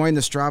you can join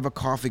the Strava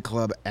Coffee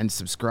Club and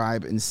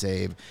subscribe and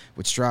save.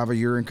 With Strava,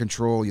 you're in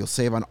control. You'll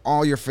save on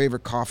all your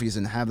favorite coffees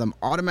and have them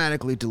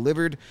automatically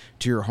delivered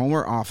to your home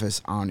or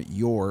office on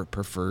your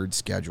preferred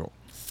schedule.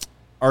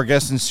 Our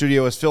guest in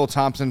studio is Phil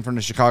Thompson from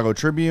the Chicago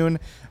Tribune.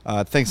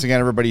 Thanks again,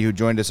 everybody who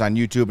joined us on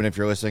YouTube. And if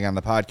you're listening on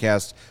the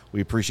podcast,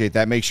 we appreciate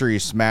that. Make sure you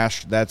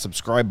smash that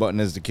subscribe button,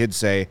 as the kids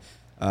say,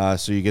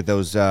 so you get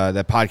those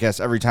that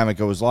podcast every time it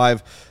goes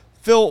live.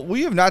 Phil,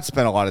 we have not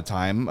spent a lot of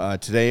time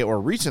today or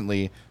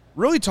recently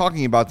really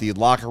talking about the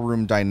locker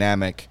room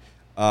dynamic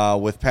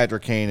with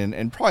Patrick Kane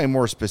and probably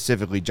more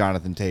specifically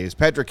Jonathan Toews.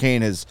 Patrick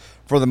Kane has,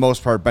 for the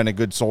most part, been a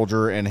good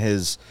soldier and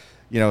has,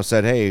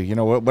 said, hey,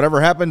 whatever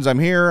happens, I'm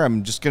here.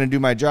 I'm just going to do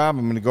my job.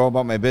 I'm going to go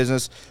about my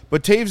business.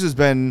 But Toews has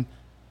been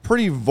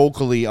pretty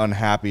vocally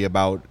unhappy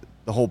about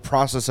the whole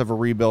process of a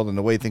rebuild and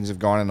the way things have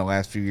gone in the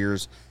last few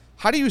years.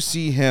 How do you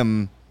see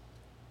him,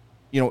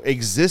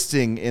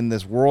 existing in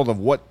this world of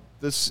what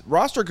this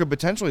roster could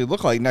potentially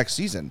look like next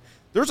season?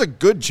 There's a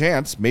good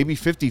chance, maybe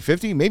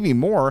 50-50, maybe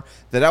more,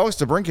 that Alex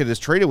DeBrincat is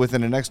traded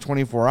within the next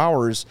 24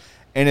 hours.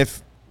 And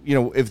if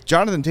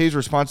Jonathan Toews'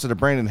 response to the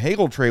Brandon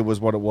Hagel trade was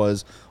what it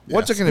was,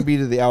 what's it going to be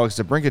to the Alex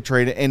DeBrincat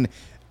trade? And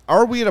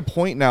are we at a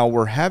point now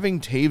where having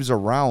Toews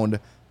around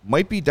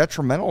might be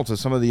detrimental to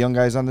some of the young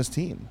guys on this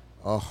team?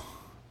 Oh,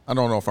 I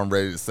don't know if I'm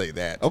ready to say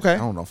that. Okay. I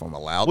don't know if I'm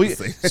allowed to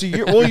say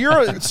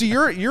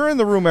that. You're in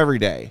the room every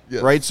day,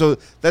 yes. Right? So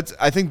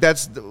I think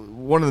that's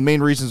one of the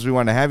main reasons we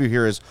want to have you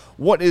here is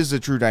what is the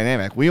true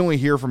dynamic? We only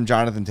hear from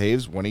Jonathan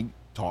Toews when he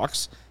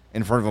talks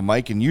in front of a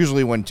mic, and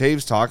usually when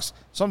Toews talks,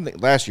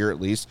 last year at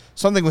least,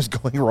 something was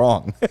going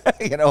wrong.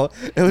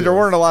 There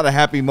weren't a lot of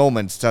happy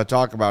moments to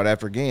talk about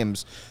after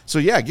games. So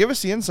give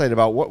us the insight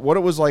about what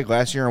it was like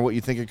last year and what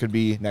you think it could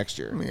be next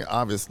year. I mean,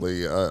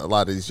 obviously, a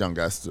lot of these young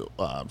guys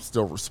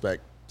still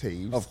respect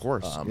Toews. Of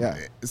course,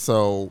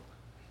 So,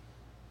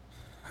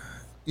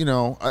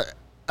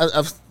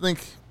 I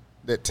think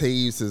that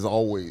Toews is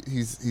always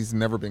he's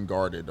never been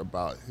guarded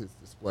about his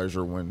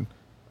displeasure when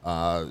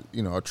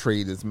a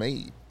trade is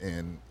made,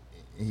 and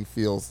he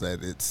feels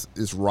that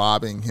it's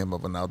robbing him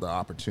of another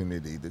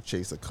opportunity to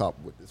chase a cup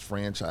with this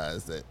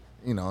franchise that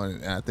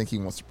and I think he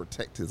wants to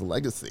protect his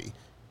legacy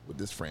with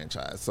this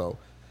franchise. So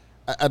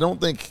I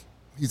don't think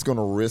he's going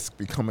to risk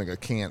becoming a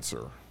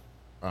cancer.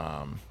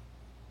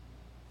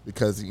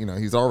 Because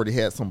he's already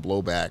had some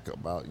blowback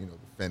about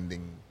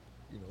defending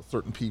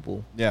certain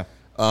people. Yeah.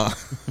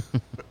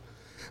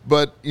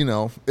 But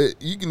you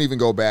can even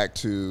go back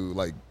to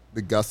like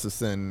the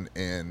Gustafson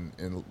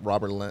and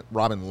Robin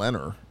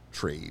Lehner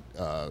trade.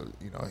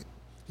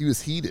 He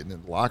was heated in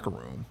the locker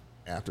room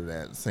after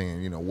that,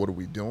 saying what are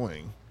we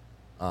doing?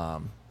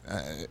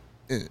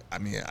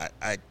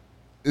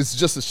 It's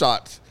just a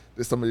shot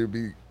that somebody would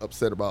be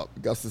upset about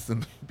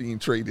Gustafson being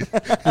traded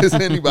as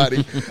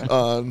anybody.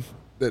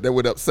 That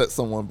would upset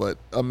someone, but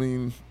I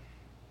mean,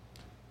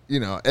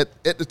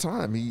 at the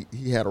time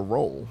he had a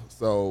role.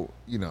 So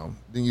then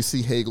you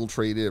see Hagel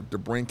traded. If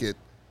DeBrincat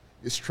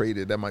is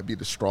traded, that might be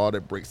the straw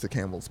that breaks the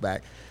camel's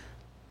back.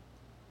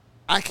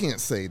 I can't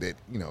say that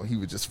he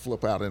would just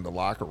flip out in the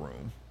locker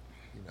room.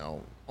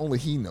 Only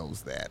he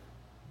knows that.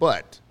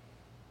 But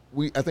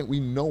I think we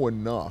know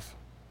enough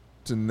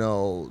to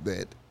know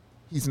that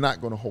he's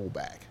not going to hold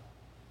back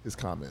his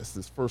comments.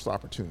 This first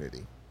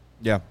opportunity.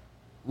 Yeah.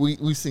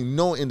 We've seen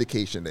no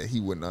indication that he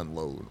wouldn't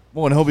unload.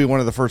 Well, and he'll be one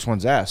of the first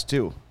ones asked,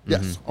 too.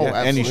 Yes. Mm-hmm. Oh,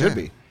 absolutely. And he should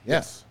be.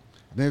 Yes.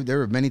 There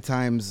were many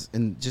times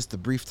in just the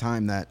brief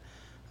time that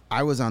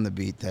I was on the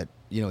beat that,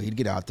 he'd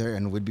get out there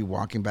and we'd be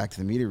walking back to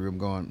the media room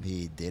going,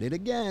 he did it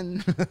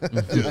again.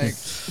 Like,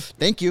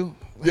 thank you.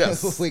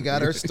 Yes. We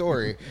got our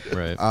story.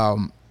 Right.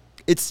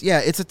 It's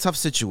a tough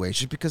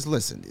situation because,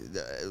 listen,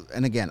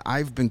 and again,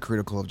 I've been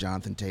critical of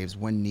Jonathan Toews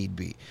when need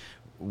be,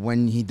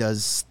 when he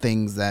does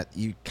things that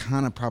you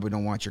kind of probably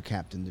don't want your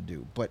captain to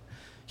do. But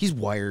he's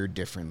wired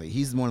differently.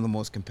 He's one of the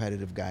most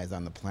competitive guys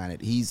on the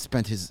planet. He's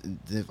spent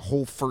the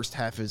whole first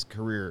half of his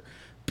career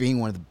being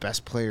one of the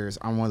best players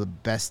on one of the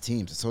best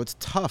teams. So it's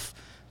tough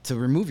to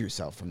remove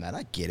yourself from that.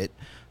 I get it.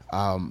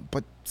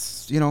 But,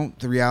 the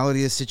reality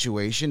of the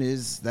situation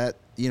is that,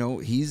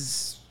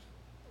 he's,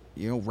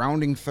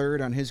 rounding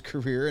third on his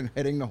career and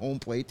heading to home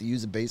plate, to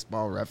use a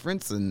baseball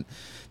reference. And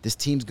this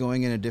team's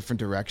going in a different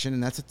direction.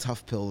 And that's a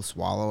tough pill to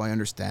swallow. I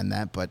understand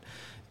that. But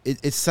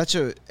it's such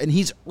and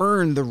he's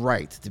earned the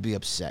right to be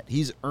upset.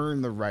 He's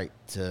earned the right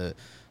to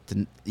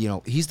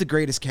he's the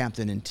greatest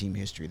captain in team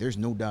history. There's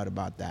no doubt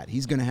about that.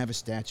 He's going to have a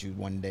statue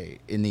one day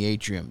in the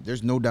atrium.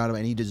 There's no doubt about it,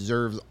 and he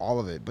deserves all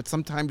of it. But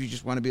sometimes you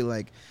just want to be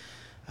like,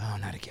 oh,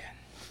 not again.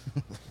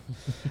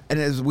 And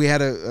as we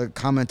had a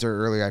commenter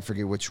earlier, I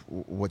forget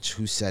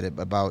who said it,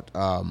 about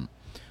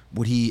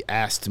would he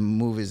ask to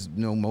move his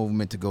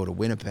movement to go to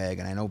Winnipeg.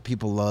 And I know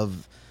people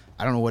love,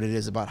 I don't know what it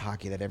is about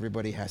hockey that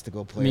everybody has to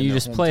go play. You in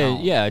just their play hometown.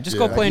 it. Yeah, just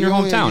go play in your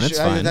hometown. It's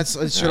fine.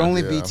 It should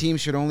only be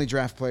teams should only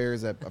draft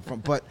players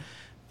but.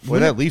 Boy,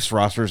 that Leafs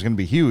roster is going to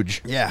be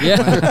huge. Yeah.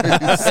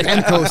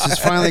 Stamkos is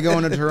finally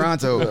going to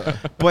Toronto.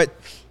 But,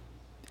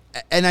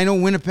 and I know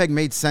Winnipeg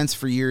made sense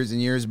for years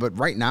and years, but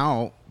right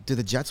now, do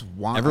the Jets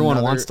want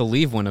Everyone wants to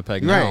leave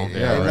Winnipeg now. Right.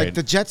 Yeah, Like right.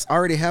 the Jets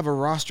already have a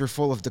roster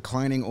full of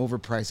declining,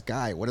 overpriced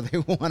guy. What do they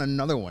want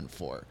another one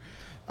for?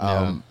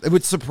 It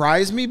would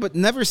surprise me, but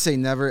never say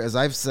never. As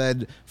I've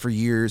said for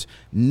years,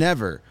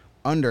 never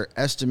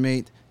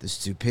underestimate the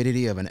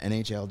stupidity of an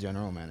NHL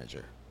general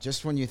manager.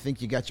 Just when you think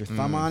you got your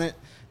thumb on it,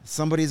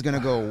 somebody's going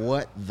to go,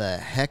 what the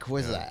heck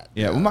was that?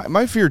 Yeah, well,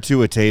 my fear, too,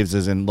 with Taves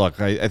is, and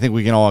look, I think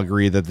we can all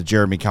agree that the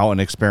Jeremy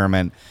Colliton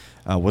experiment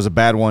was a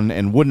bad one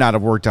and would not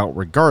have worked out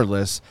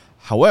regardless.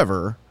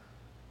 However,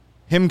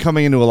 him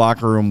coming into a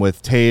locker room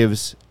with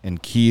Taves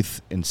and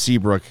Keith and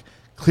Seabrook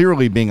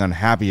clearly being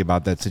unhappy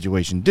about that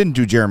situation didn't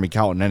do Jeremy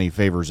Colliton any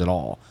favors at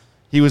all.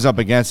 He was up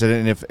against it,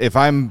 and if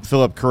I'm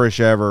Philip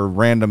Kurashev or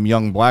random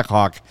young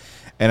Blackhawk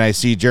and I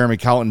see Jeremy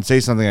Colliton say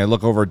something, I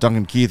look over at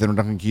Duncan Keith, and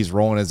Duncan Keith's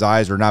rolling his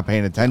eyes or not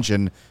paying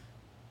attention,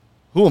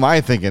 who am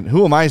I thinking?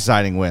 Who am I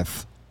siding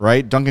with?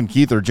 Right? Duncan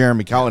Keith or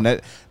Jeremy Colliton?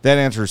 That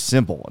answer is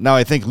simple. Now,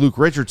 I think Luke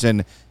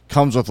Richardson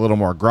comes with a little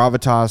more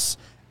gravitas,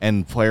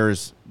 and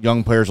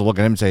young players will look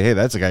at him and say, hey,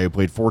 that's a guy who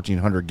played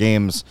 1,400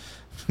 games,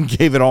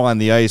 gave it all on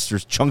the ice.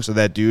 There's chunks of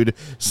that dude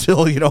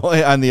still,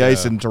 on the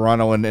ice in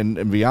Toronto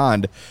and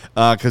beyond,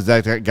 because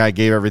that guy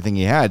gave everything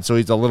he had. So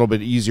he's a little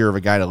bit easier of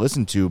a guy to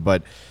listen to.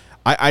 But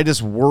I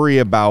just worry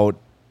about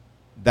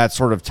that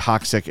sort of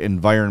toxic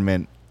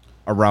environment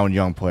around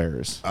young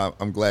players.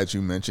 I'm glad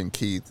you mentioned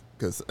Keith,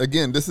 because,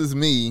 again, this is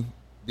me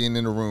being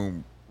in the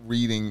room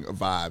reading a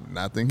vibe.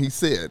 Nothing he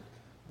said,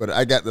 but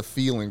I got the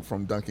feeling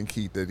from Duncan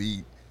Keith that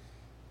he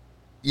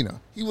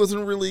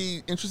wasn't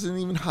really interested in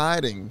even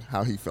hiding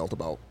how he felt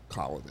about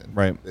Colliton.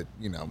 Right. That,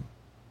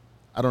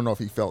 I don't know if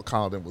he felt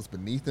Colliton was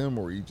beneath him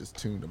or he just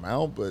tuned him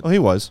out, but Well, he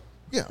was.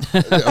 yeah.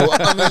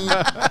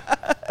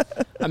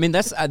 I mean,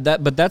 that's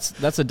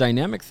a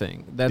dynamic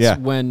thing. That's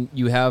when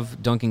you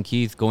have Duncan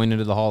Keith going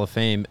into the Hall of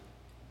Fame,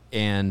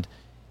 and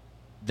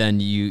then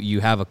you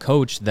have a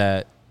coach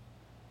that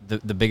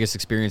the biggest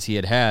experience he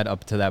had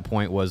up to that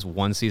point was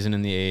one season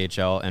in the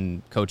AHL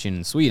and coaching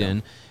in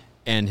Sweden,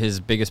 and his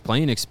biggest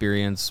playing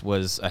experience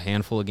was a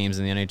handful of games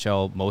in the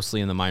NHL,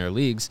 mostly in the minor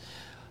leagues.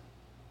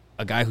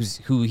 A guy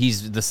who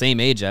he's the same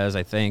age as,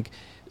 I think.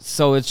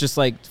 So it's just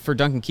like for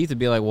Duncan Keith to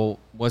be like, well,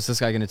 what's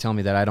this guy going to tell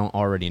me that I don't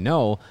already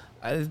know?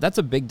 That's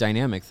a big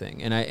dynamic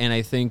thing. And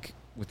I think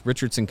with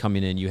Richardson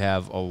coming in, you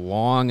have a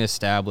long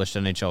established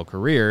NHL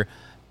career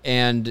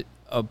and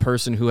a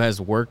person who has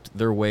worked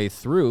their way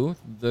through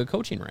the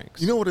coaching ranks.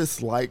 You know what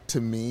it's like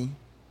to me?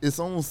 It's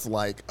almost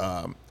like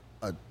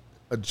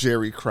a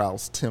Jerry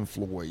Krause, Tim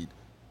Floyd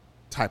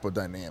type of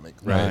dynamic.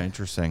 Right.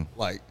 Interesting.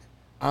 Like,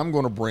 I'm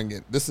going to bring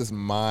it. This is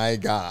my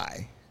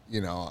guy.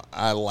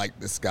 I like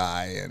this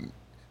guy. And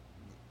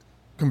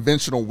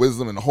conventional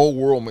wisdom in the whole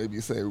world maybe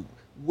say,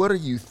 what are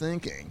you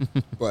thinking?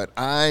 But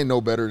I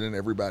know better than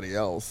everybody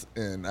else.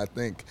 And I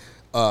think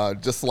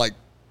just like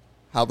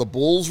how the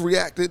Bulls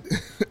reacted,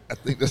 I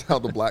think that's how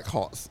the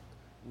Blackhawks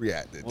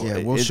reacted. Yeah,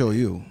 we'll show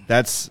you.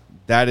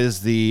 That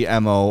is the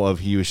MO of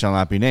he who shall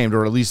not be named,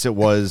 or at least it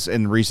was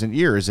in recent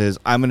years, is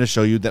I'm going to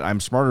show you that I'm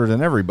smarter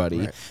than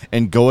everybody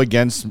and go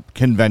against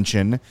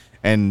convention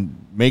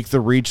and make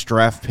the reach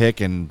draft pick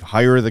and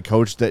hire the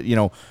coach that,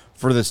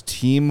 for this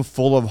team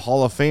full of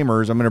Hall of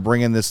Famers, I'm going to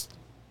bring in this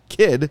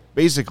kid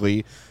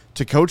basically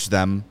to coach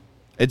them.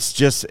 It's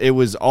just, it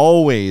was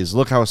always,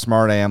 look how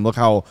smart I am. Look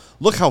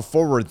how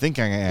forward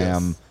thinking I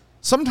am. Yes.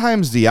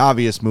 Sometimes the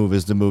obvious move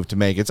is the move to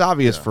make. It's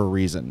obvious for a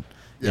reason.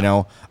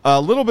 Yeah.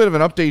 A little bit of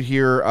an update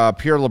here.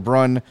 Pierre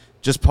LeBrun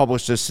just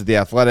published this to The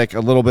Athletic. A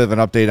little bit of an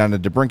update on the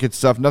DeBrincat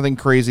stuff. Nothing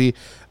crazy.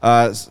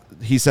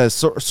 He says,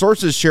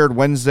 sources shared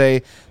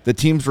Wednesday the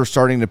teams were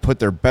starting to put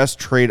their best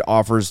trade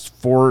offers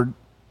forward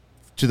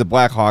to the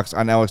Blackhawks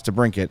on Alex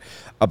DeBrincat,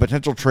 a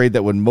potential trade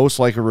that would most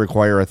likely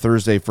require a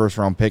Thursday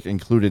first-round pick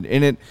included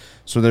in it.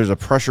 So there's a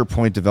pressure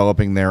point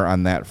developing there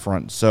on that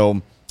front.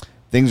 So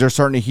things are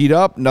starting to heat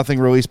up. Nothing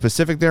really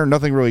specific there.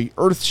 Nothing really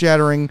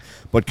earth-shattering,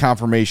 but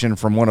confirmation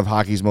from one of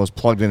hockey's most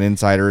plugged-in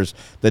insiders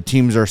that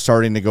teams are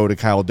starting to go to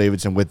Kyle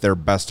Davidson with their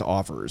best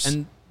offers.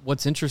 And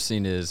what's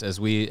interesting is as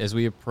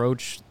we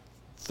approach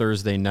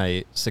Thursday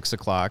night,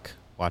 6:00,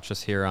 watch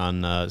us here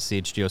on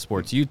CHGO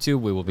Sports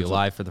YouTube. We will be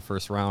live for the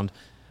first round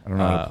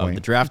of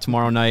the draft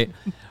tomorrow night.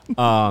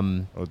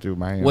 I'll do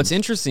my hands. What's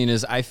interesting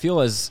is I feel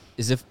as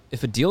if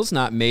a deal's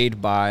not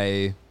made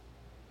by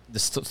the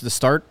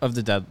start of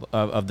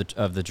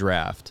the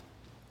draft,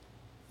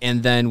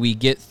 and then we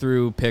get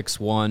through picks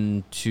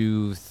 1,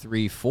 2,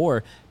 3,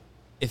 4.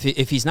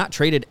 If he's not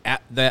traded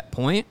at that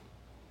point,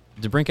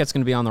 DeBrincat's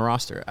going to be on the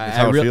roster. That's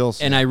how it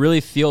feels. And I really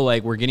feel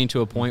like we're getting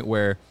to a point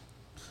where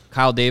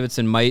Kyle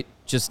Davidson might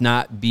just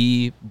not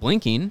be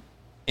blinking,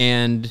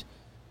 and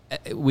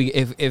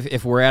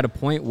if we're at a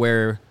point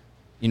where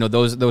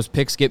those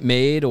picks get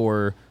made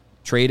or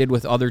traded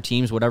with other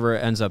teams, whatever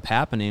ends up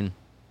happening,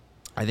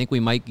 I think we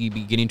might be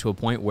getting to a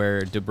point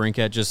where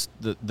DeBrincat just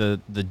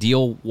the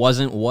deal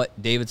wasn't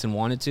what Davidson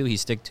wanted to. He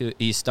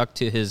stuck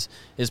to his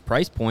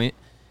price point.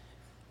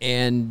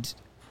 And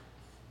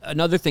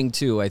another thing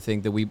too, I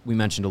think that we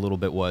mentioned a little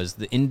bit was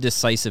the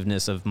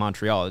indecisiveness of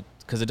Montreal,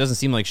 because it doesn't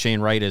seem like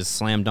Shane Wright is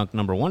slam dunk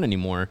number 1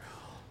 anymore.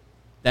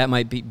 That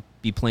might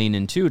be playing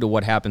into to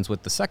what happens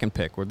with the second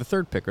pick or the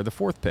third pick or the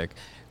fourth pick,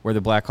 where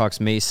the Blackhawks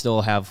may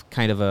still have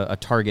kind of a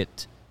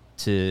target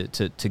to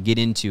get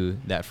into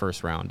that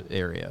first round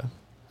area.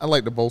 I'd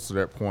like to bolster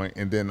that point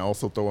and then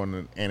also throw in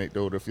an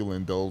anecdote if you'll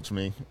indulge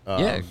me.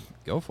 Yeah,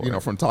 go for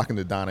it. From talking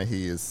to Donna,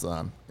 he is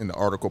in the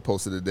article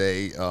posted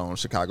today on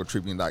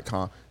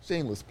ChicagoTribune.com.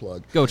 Shameless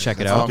plug. Go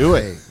check it out. Do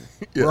it.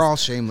 Yes. We're all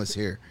shameless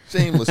here.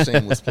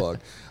 Shameless plug.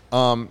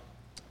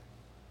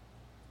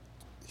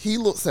 He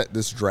looks at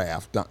this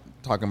draft,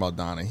 talking about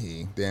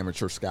Donahue, the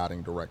amateur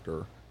scouting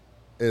director,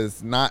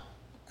 as not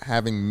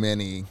having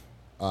many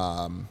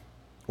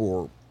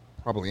or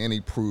probably any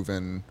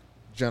proven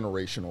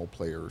generational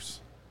players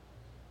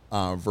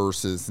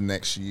versus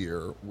next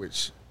year,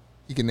 which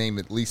he can name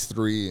at least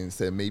 3 and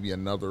said maybe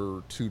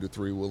another 2 to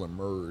 3 will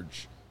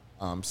emerge.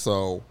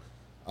 So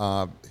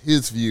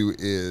his view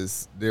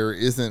is there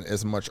isn't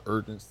as much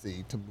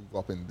urgency to move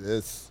up in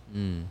this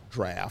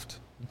draft.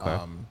 Okay.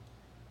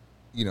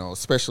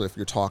 Especially if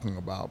you're talking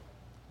about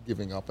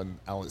giving up an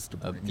Alex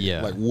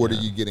DeBrincat. What are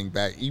you getting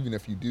back, even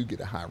if you do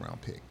get a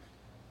high-round pick?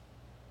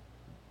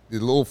 The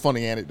little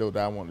funny anecdote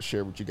that I want to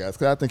share with you guys,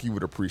 because I think you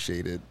would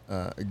appreciate it,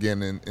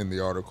 again, in the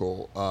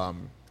article.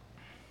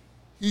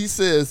 He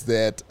says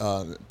that,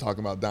 talking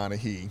about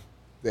Donahue,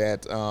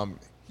 that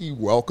he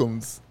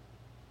welcomes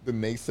the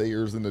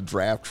naysayers and the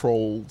draft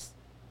trolls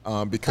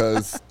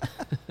because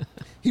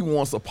he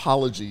wants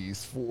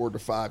apologies 4 to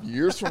 5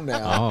 years from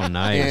now. Oh,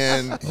 nice.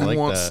 And he like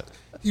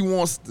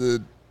wants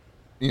to,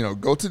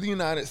 go to the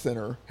United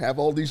Center, have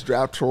all these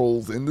draft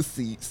trolls in the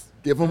seats,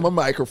 give him a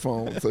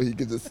microphone so he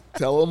can just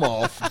tell them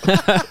off.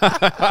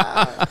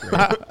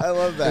 I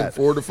love that. In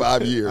 4 to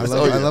 5 years. I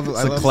love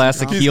It's a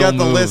classic He's heel got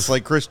the move. list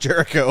like Chris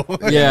Jericho.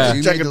 Yeah.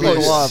 You Checking made the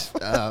people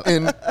list. off.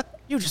 And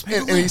You just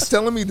made and he's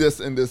telling me this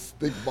in this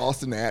thick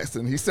Boston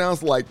accent. He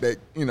sounds like that,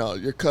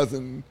 your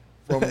cousin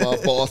from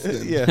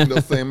Boston in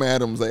those Sam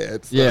Adams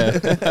ads. So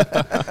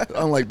Yeah.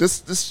 I'm like,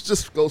 this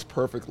just goes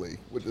perfectly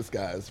with this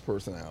guy's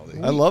personality.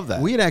 I love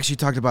that. We had actually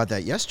talked about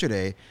that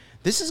yesterday.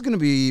 This is going to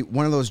be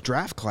one of those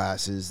draft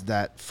classes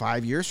that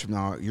 5 years from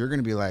now, you're going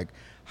to be like,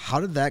 how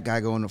did that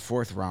guy go in the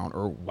 4th round?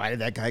 Or why did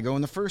that guy go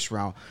in the 1st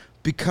round?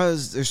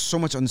 Because there's so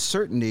much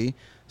uncertainty.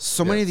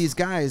 So many of these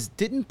guys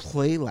didn't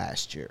play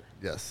last year.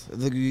 Yes.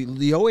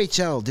 The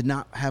OHL did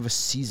not have a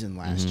season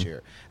last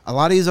year. A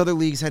lot of these other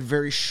leagues had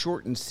very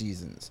shortened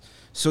seasons.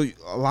 So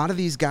a lot of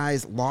these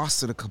guys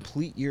lost a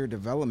complete year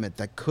development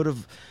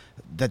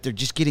that they're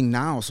just getting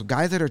now. So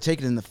guys that are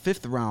taken in the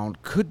 5th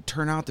round could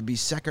turn out to be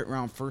 2nd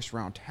round, 1st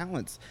round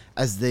talents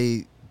as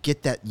they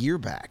get that year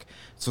back.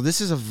 So this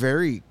is a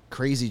very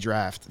crazy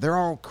draft. They're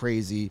all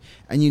crazy,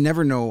 and you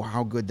never know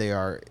how good they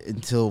are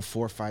until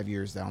 4 or 5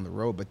 years down the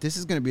road. But this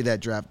is going to be that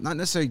draft, not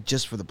necessarily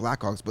just for the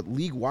Blackhawks, but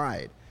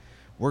league-wide.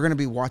 We're going to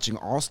be watching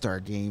all-star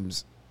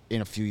games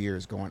in a few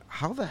years going,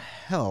 how the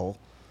hell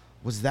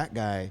was that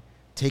guy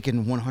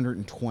taken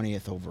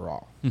 120th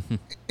overall?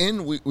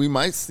 And we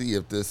might see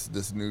if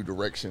this new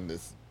direction,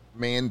 this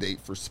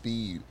mandate for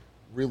speed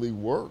really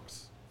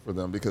works for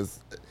them because,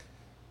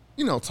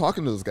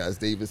 talking to those guys,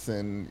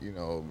 Davison,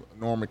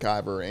 Norm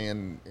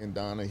McIver and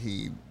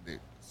Donahue,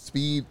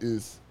 speed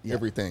is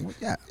everything.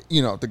 Yeah.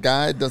 The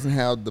guy doesn't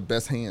have the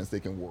best hands, they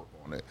can work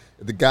on it.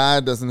 If the guy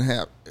doesn't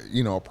have,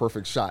 a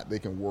perfect shot, they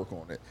can work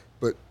on it.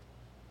 But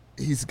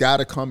he's got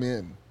to come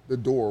in the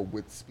door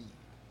with speed.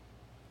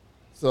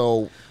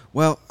 So,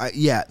 well,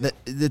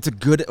 that's a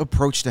good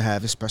approach to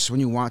have, especially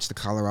when you watch the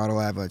Colorado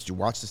Avalanche. You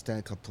watch the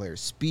Stanley Cup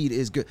players. Speed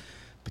is good,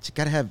 but you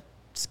got to have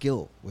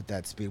skill with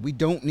that speed. We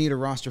don't need a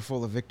roster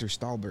full of Victor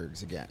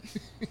Stahlbergs again.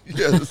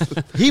 yes.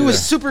 He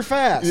was super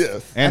fast.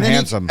 Yes. And then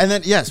handsome.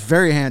 Yes,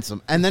 very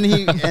handsome. And then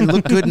he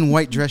looked good in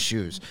white dress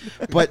shoes.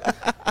 But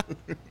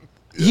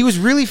he was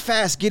really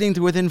fast getting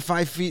to within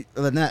 5 feet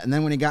of the net. And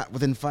then when he got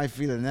within 5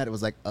 feet of the net, it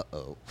was like,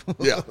 uh-oh.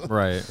 Yeah.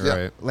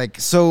 Right.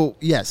 So,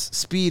 yes,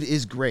 speed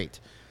is great.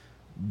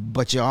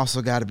 But you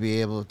also got to be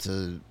able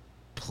to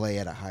play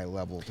at a high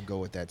level to go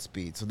with that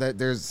speed. So that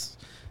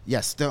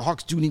yes, the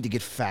Hawks do need to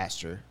get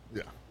faster.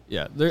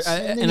 Yeah,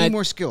 And they need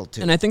more skill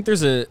too. And I think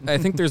there's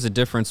a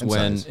difference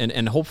when size.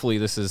 and hopefully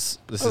this is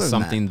than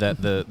something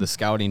that the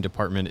scouting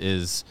department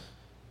is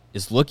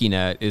looking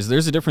at. Is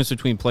there's a difference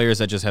between players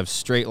that just have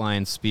straight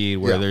line speed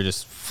where they're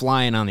just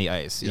flying on the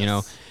ice, you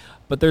know,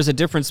 but there's a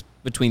difference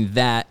between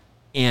that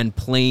and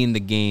playing the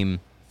game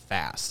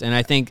fast. And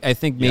I think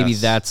maybe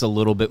that's a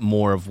little bit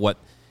more of what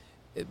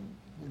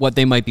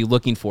they might be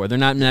looking for. They're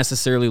not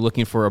necessarily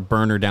looking for a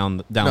burner down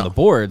the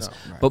boards,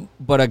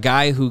 but a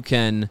guy who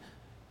can,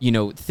 you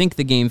know, think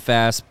the game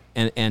fast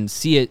and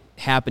see it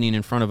happening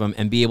in front of him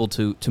and be able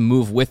to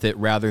move with it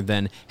rather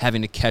than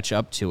having to catch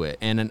up to it.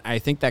 And I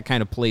think that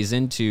kind of plays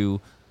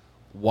into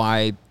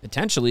why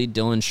potentially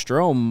Dylan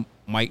Strome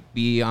might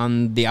be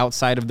on the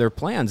outside of their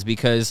plans,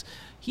 because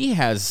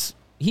he's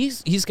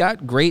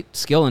got great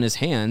skill in his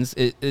hands.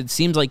 It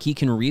seems like he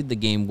can read the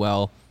game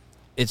well.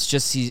 It's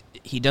just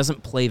he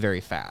doesn't play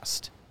very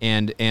fast.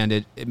 And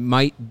it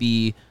might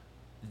be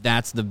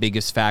that's the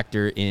biggest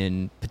factor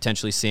in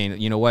potentially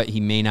saying, you know what, he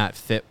may not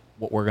fit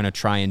what we're going to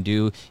try and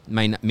do.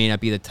 May not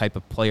be the type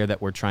of player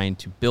that we're trying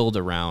to build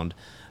around.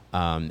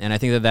 And I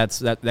think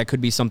that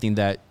could be something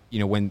that, you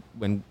know,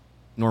 when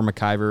Norm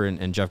McIver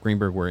and Jeff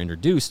Greenberg were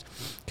introduced,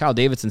 Kyle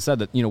Davidson said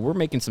that, you know, we're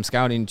making some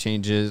scouting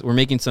changes. We're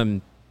making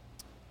some,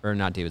 or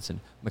not Davidson,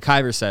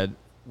 McIver said,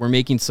 we're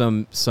making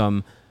some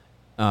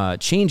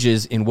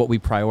changes in what we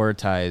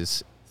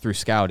prioritize through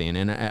scouting.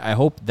 And I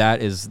hope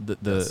that is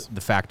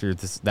the factor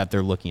that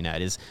they're looking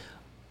at, is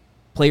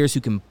players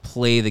who can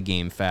play the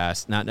game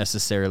fast, not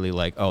necessarily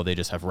like, oh, they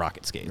just have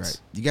rocket skates.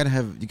 Right. You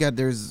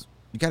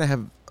gotta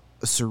have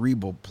a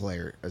cerebral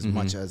player as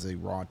much as a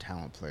raw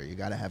talent player. You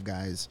gotta have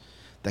guys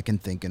that can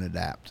think and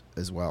adapt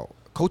as well.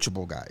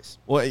 Coachable guys.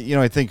 Well, you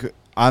know, I think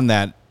on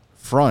that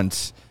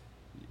front,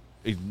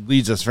 it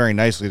leads us very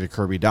nicely to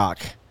Kirby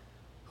Dach,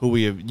 who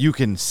you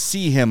can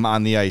see him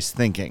on the ice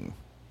thinking.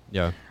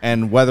 Yeah.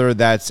 And whether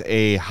that's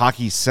a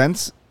hockey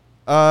sense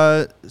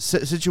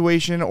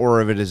situation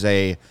or if it is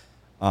a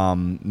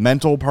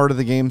mental part of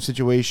the game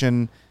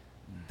situation,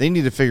 they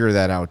need to figure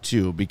that out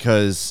too,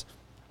 because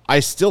I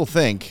still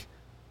think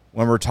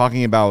when we're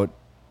talking about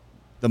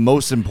the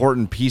most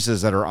important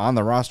pieces that are on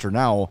the roster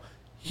now,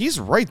 he's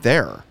right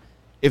there.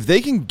 If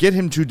they can get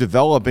him to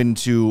develop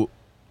into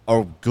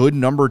a good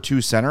number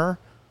 2 center,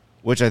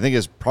 which I think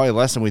is probably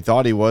less than we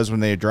thought he was when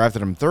they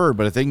drafted him 3rd,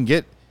 but if they can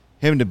get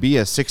him to be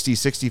a 60,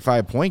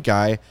 65 point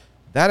guy,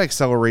 that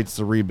accelerates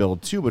the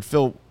rebuild too. But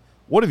Phil,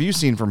 what have you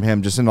seen from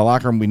him just in the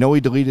locker room? We know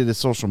he deleted his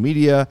social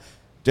media.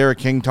 Derek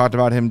King talked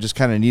about him just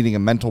kind of needing a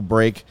mental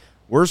break.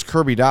 Where's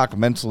Kirby Dach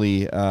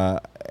mentally,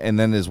 and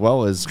then as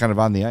well as kind of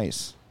on the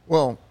ice?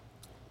 Well,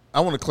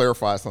 I want to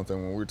clarify something.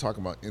 When we're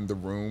talking about in the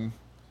room,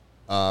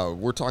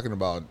 we're talking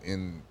about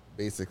in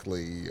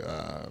basically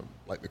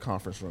like the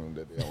conference room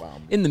that they allow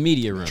me. In the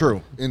media room.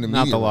 True. In the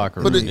not media the room.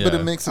 locker room. But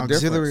it makes a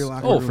Auxiliary difference.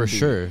 locker Oh, room for deep.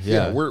 sure.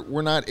 Yeah.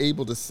 We're not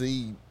able to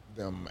see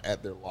them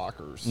at their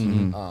lockers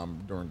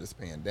during this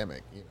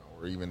pandemic, you know,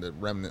 or even the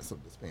remnants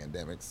of this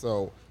pandemic.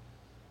 So,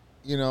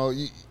 you know,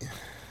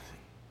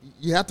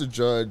 you have to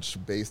judge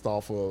based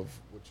off of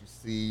what you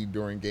see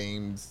during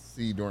games,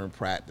 see during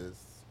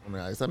practice on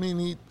the ice. I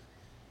mean,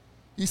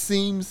 he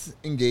seems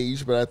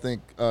engaged, but I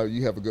think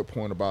you have a good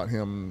point about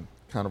him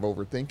kind of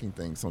overthinking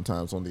things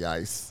sometimes on the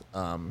ice,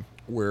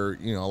 where,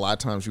 you know, a lot of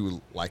times you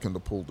would like him to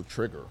pull the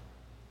trigger,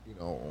 you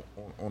know,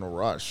 on a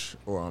rush.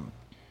 Or,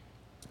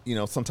 you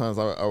know, sometimes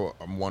I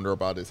wonder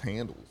about his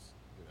handles,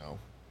 you know.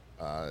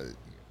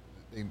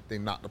 They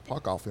knock the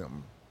puck off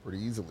him pretty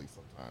easily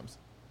sometimes.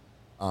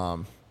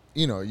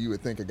 You know, you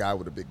would think a guy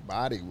with a big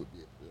body would be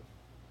able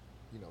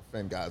to, you know,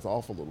 fend guys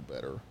off a little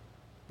better.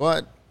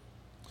 But,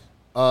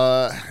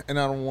 and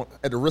I don't want,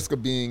 at the risk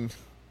of being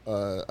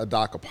a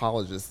Dach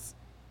apologist,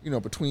 you know,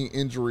 between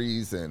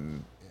injuries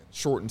and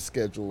shortened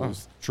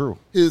schedules, True.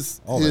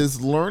 his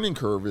learning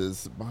curve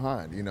is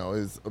behind. You know,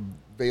 his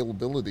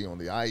availability on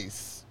the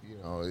ice, you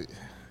know,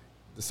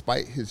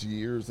 despite his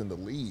years in the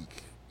league,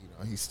 you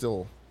know, he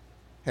still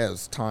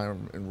has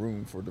time and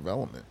room for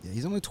development. Yeah,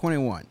 he's only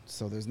 21,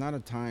 so there's not a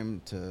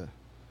time to.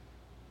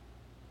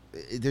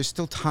 There's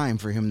still time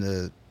for him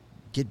to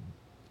get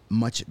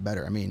much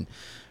better. I mean,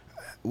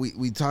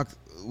 we talked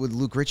with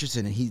Luke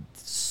Richardson, and he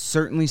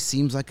certainly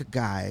seems like a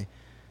guy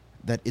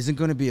that isn't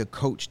going to be a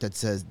coach that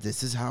says,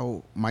 this is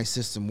how my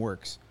system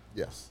works.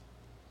 Yes.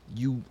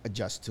 You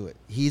adjust to it.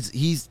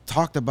 He's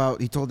talked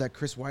about, he told that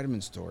Chris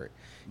Weideman story.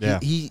 Yeah.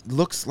 He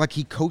looks like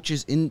he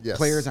coaches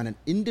players on an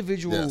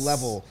individual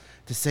level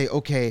to say,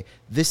 okay,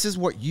 this is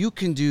what you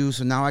can do,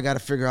 so now I got to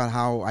figure out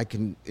how I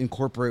can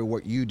incorporate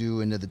what you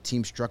do into the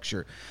team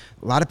structure.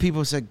 A lot of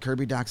people said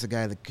Kirby Dach's a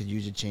guy that could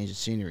use a change of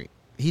scenery.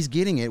 He's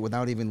getting it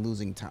without even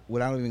leaving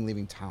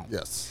town.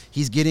 Yes.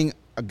 He's getting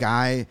a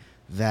guy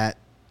that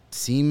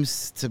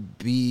seems to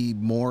be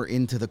more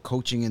into the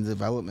coaching and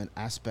development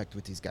aspect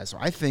with these guys. So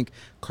I think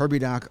Kirby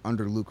Dach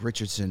under Luke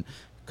Richardson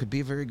could be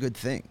a very good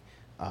thing.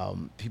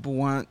 People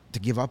want to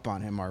give up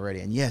on him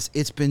already. And yes,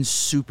 it's been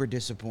super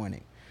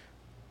disappointing.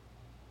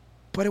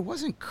 But it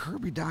wasn't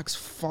Kirby Doc's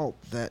fault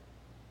that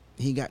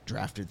he got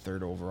drafted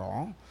 3rd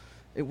overall.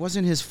 It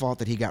wasn't his fault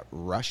that he got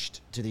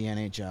rushed to the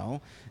NHL.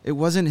 It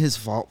wasn't his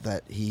fault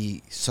that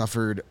he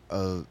suffered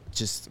a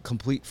just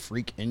complete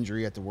freak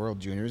injury at the World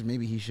Juniors.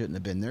 Maybe he shouldn't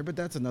have been there, but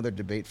that's another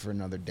debate for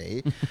another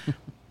day.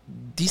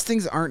 These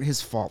things aren't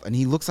his fault, and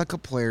he looks like a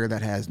player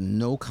that has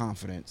no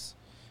confidence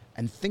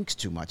and thinks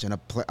too much. And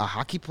a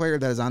hockey player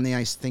that is on the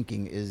ice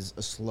thinking is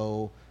a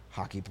slow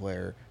hockey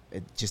player.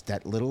 Just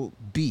that little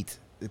beat,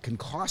 it can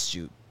cost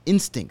you.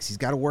 Instincts. He's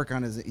got to work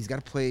on he's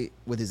got to play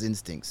with his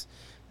instincts.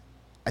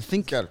 I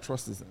think He's got to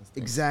trust his instincts.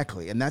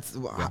 Exactly, and that's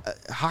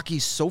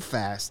hockey's so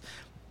fast.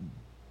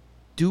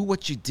 Do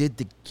what you did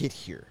to get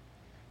here.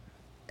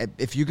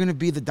 If you're going to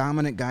be the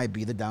dominant guy,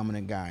 be the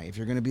dominant guy. If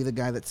you're going to be the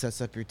guy that sets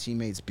up your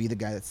teammates, be the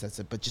guy that sets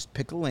up. But just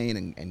pick a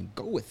lane and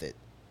go with it.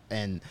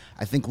 And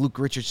I think Luke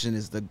Richardson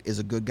is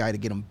a good guy to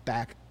get him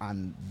back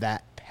on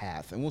that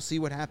path, and we'll see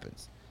what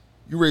happens.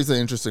 You raise an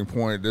interesting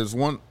point. There's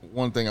one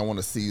thing I want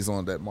to seize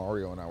on that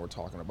Mario and I were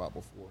talking about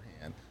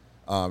beforehand.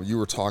 You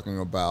were talking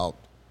about,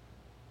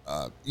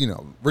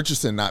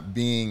 Richardson not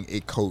being a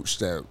coach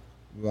that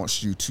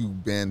wants you to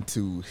bend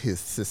to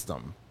his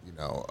system.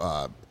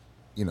 I'm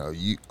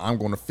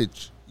going to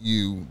fit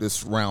you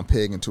this round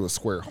peg into a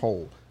square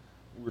hole.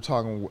 We were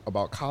talking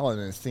about Colin,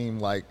 and it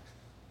seemed like,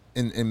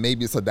 and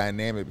maybe it's a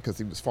dynamic because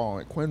he was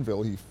following at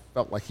Quenneville, he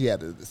felt like he had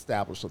to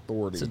establish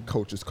authority.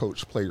 Coaches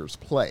coach, players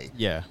play.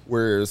 Yeah.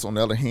 Whereas on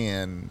the other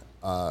hand,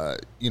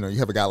 you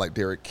have a guy like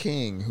Derek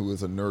King who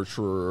is a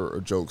nurturer, a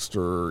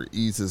jokester,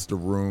 eases the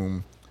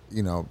room.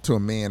 To a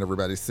man,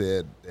 everybody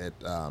said that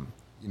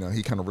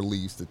he kind of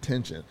relieves the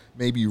tension.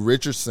 Maybe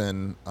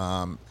Richardson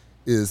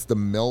is the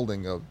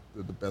melding of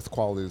the best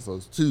qualities of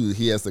those two.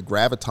 He has the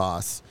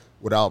gravitas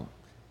without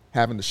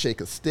having to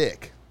shake a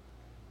stick.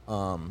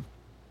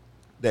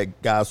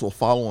 That guys will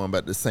follow him, but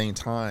at the same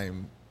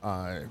time,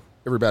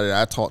 everybody that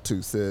I talk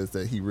to says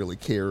that he really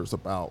cares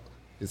about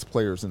his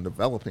players and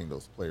developing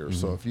those players.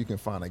 Mm-hmm. So if you can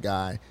find a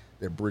guy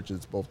that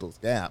bridges both those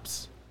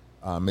gaps,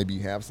 maybe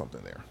you have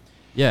something there.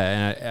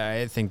 Yeah, and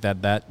I think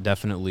that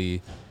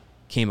definitely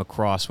came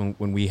across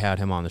when we had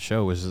him on the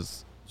show.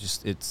 Was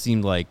just it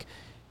seemed like,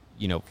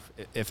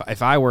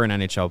 if I were an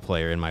NHL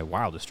player in my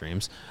wildest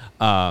dreams,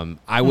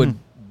 I would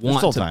want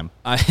still to. Time.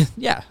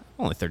 Yeah,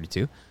 only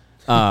 32.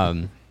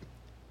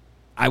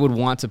 I would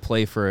want to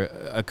play for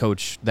a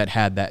coach that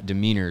had that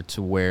demeanor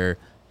to where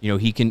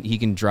he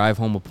can drive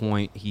home a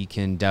point. He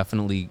can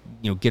definitely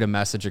get a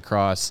message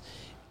across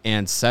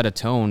and set a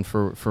tone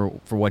for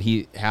what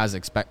he has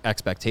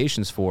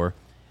expectations for,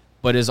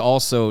 but is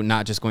also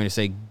not just going to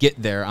say get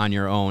there on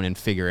your own and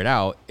figure it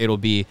out. It'll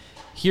be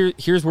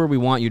here's where we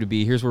want you to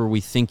be. Here's where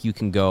we think you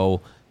can go.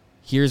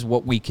 Here's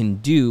what we can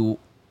do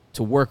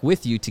to work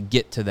with you to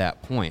get to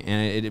that point.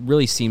 And it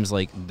really seems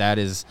like that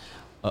is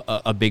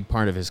a big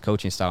part of his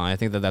coaching style. And I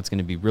think that's going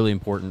to be really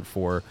important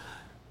for,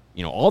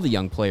 all the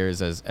young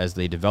players as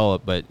they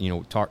develop. But,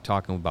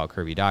 talking about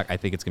Kirby Dach, I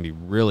think it's going to be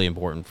really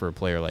important for a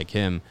player like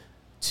him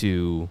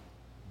to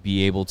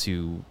be able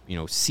to,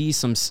 see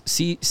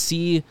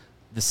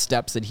the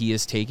steps that he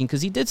is taking.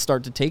 Because he did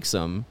start to take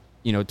some,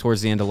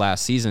 towards the end of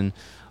last season.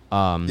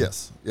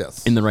 Yes.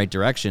 In the right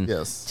direction.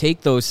 Yes.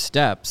 Take those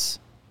steps,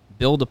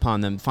 build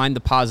upon them, find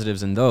the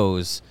positives in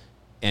those,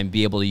 and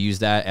be able to use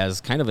that as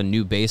kind of a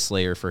new base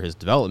layer for his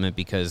development,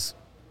 because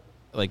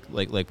like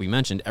we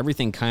mentioned,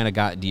 everything kind of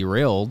got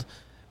derailed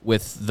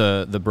with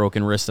the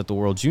broken wrist at the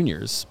World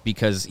Juniors,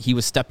 because he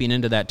was stepping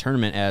into that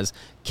tournament as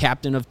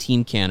captain of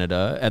Team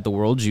Canada at the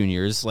World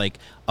Juniors, like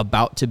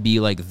about to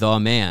be like the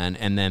man,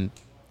 and then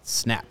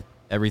snap,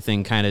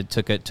 everything kind of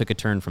took a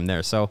turn from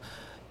there. So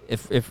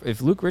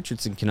if Luke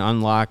Richardson can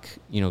unlock,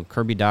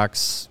 Kirby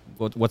Dach's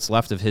what's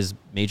left of his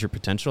major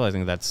potential, I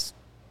think that's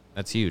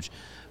huge.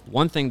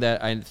 One thing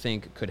that I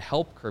think could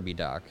help Kirby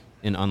Dach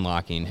in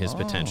unlocking his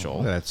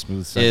potential that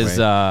smooth segue. Is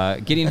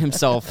getting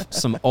himself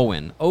some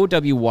OWYN.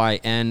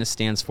 OWYN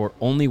stands for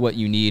Only What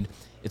You Need.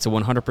 It's a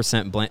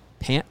 100%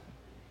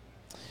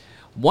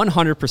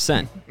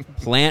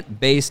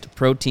 plant-based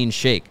protein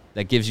shake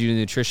that gives you the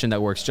nutrition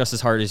that works just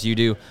as hard as you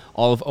do.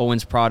 All of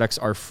OWYN's products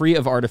are free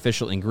of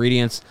artificial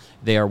ingredients.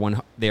 They are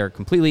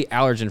completely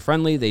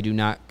allergen-friendly. They do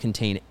not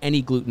contain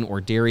any gluten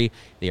or dairy.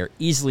 They are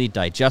easily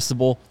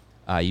digestible.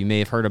 You may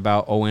have heard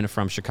about OWYN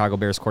from Chicago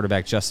Bears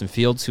quarterback Justin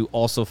Fields, who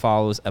also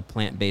follows a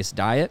plant-based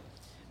diet.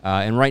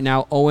 And right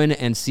now, OWYN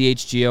and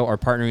CHGO are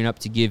partnering up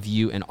to give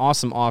you an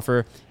awesome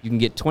offer. You can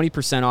get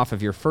 20% off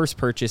of your first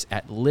purchase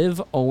at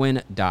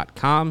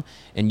liveowyn.com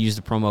and use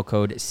the promo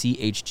code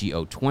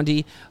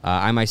CHGO20.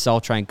 I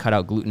myself try and cut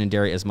out gluten and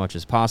dairy as much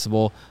as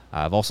possible.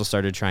 I've also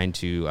started trying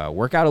to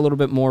work out a little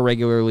bit more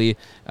regularly,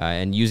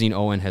 and using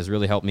OWYN has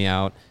really helped me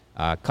out.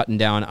 Cutting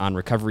down on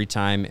recovery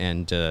time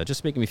and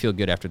just making me feel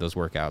good after those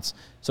workouts.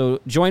 So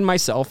join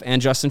myself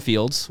and Justin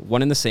Fields,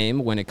 one and the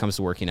same when it comes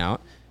to working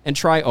out, and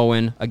try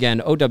OWYN.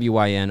 Again,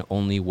 OWYN,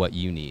 only what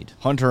you need.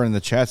 Hunter in the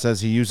chat says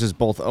he uses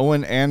both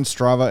OWYN and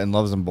Strava and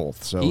loves them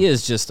both. So he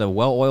is just a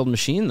well-oiled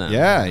machine then.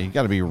 Yeah, you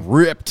got to be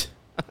ripped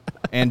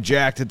and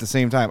jacked at the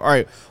same time. All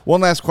right,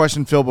 one last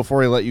question, Phil, before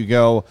we let you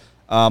go.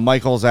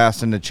 Michael's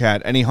asked in the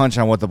chat, any hunch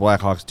on what the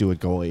Blackhawks do at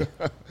goalie?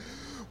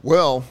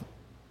 Well,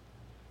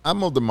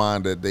 I'm of the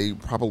mind that they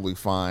probably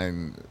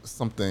find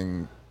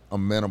something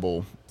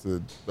amenable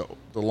to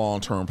the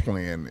long-term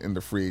plan in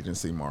the free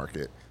agency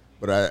market.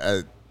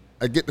 But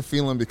I get the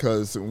feeling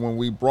because when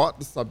we brought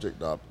the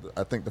subject up,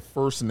 I think the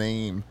first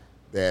name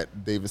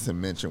that Davison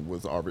mentioned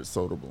was Arvid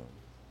Soderblom.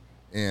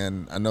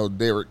 And I know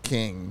Derek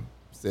King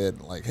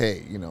said, like,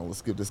 hey,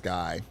 let's give this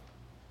guy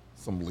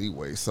some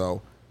leeway.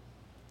 So,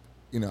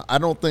 I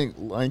don't think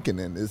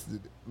Lankinen is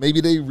 –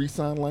 maybe they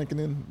re-sign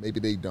Lankinen, maybe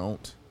they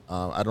don't.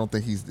 I don't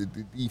think he's the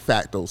de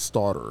facto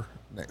starter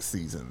next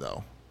season,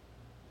 though.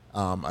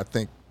 I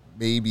think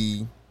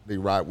maybe they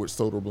ride with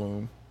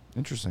Soderblom.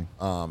 Interesting.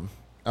 I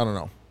don't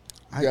know.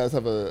 You guys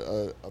have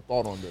a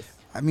thought on this?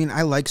 I mean,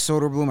 I like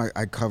Soderblom.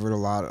 I covered a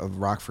lot of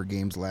Rockford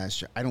games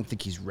last year. I don't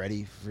think he's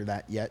ready for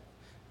that yet.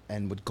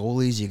 And with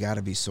goalies, you got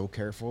to be so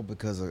careful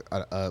because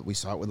we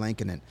saw it with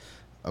Lankinen.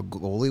 A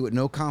goalie with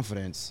no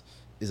confidence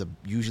is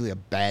usually a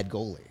bad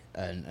goalie.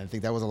 And I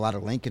think that was a lot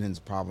of Lankinen's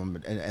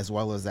problem, as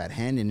well as that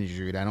hand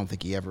injury that I don't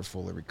think he ever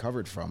fully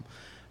recovered from.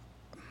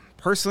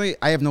 Personally,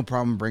 I have no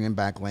problem bringing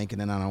back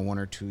Lankinen on a 1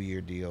 or 2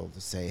 year deal to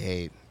say,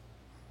 hey,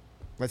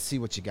 let's see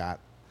what you got.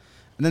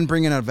 And then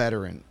bring in a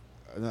veteran,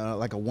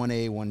 like a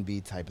 1A,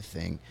 1B type of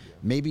thing. Yeah.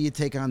 Maybe you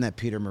take on that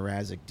Peter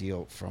Mrazek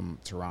deal from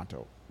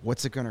Toronto.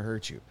 What's it going to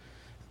hurt you?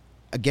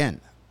 Again,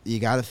 you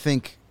got to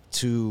think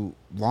to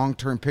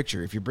long-term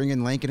picture. If you bring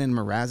in Lankinen and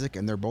Mrazek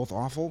and they're both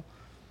awful,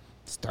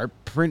 start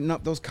printing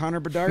up those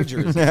Connor Bedard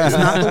jerseys. It's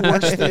not the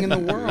worst thing in the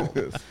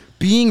world.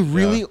 Being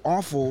really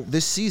awful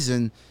this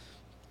season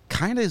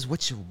kind of is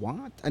what you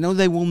want. I know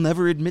they will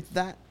never admit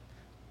that.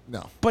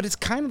 No. But it's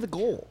kind of the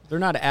goal. They're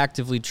not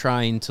actively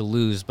trying to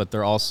lose, but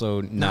they're also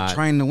not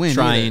trying to win.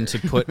 Trying to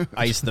put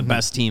ice the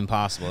best team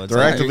possible.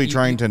 They're actively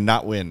trying to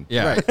not win.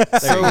 Yeah. Right.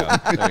 There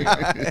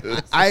you go.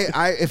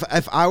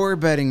 If I were a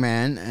betting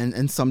man,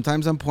 and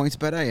sometimes on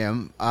PointsBet I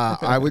am,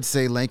 I would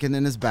say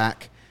Lankinen is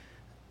back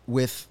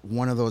with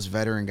one of those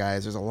veteran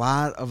guys. There's a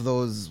lot of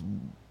those,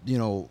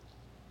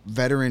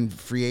 veteran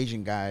free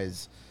agent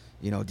guys.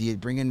 Do you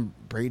bring in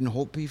Braden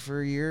Holtby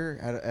for a year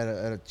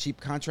at a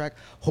cheap contract?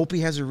 Holtby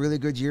has a really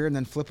good year and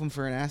then flip him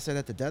for an asset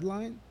at the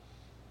deadline?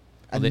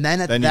 And then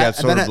at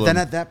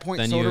that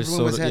point,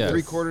 Soderblom has had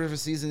 3/4 of a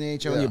season in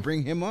the AHL, and you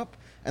bring him up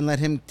and let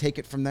him take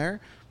it from there.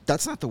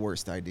 That's not the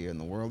worst idea in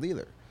the world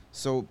either.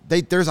 So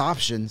there's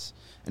options,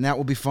 and that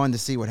will be fun to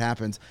see what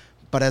happens.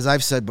 But as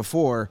I've said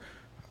before,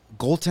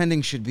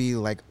 goaltending should be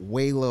like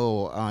way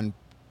low on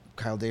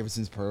Kyle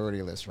Davidson's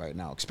priority list right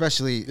now,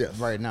 especially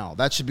right now.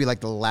 That should be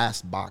like the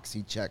last box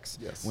he checks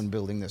when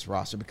building this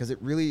roster, because it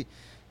really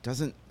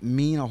doesn't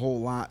mean a whole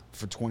lot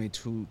for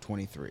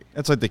 22-23.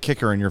 That's like the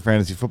kicker in your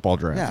fantasy football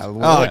draft. Yeah,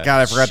 God,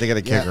 I forgot to get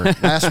a kicker.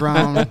 Last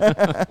round.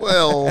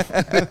 Well,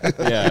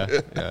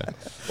 yeah.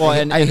 Well,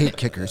 and I hate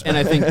kickers. And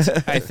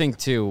I think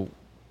too,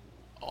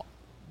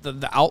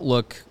 the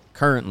outlook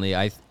currently,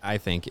 I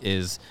think,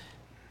 is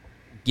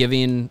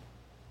giving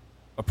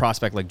a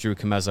prospect like Drew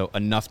Commesso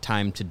enough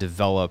time to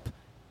develop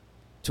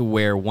to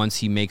where once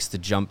he makes the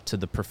jump to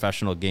the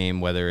professional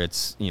game, whether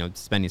it's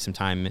spending some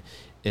time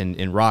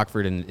in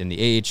Rockford in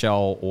the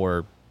AHL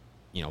or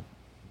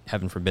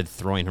heaven forbid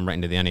throwing him right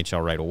into the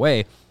NHL right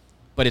away,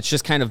 but it's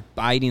just kind of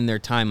biding their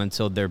time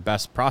until their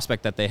best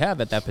prospect that they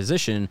have at that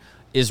position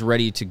is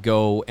ready to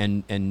go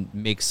and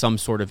make some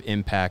sort of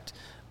impact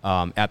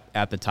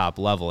at the top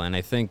level. And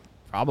I think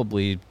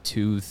probably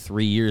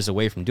 2-3 years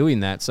away from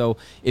doing that. So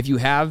if you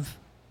have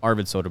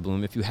Arvid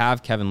Soderblom, if you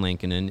have Kevin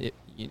Lankinen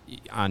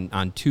on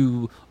a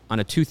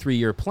 2-3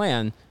 year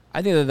plan,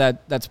 I think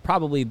that's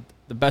probably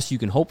the best you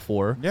can hope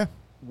for. Yeah.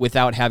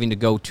 Without having to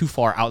go too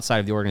far outside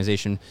of the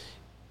organization,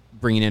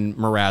 bringing in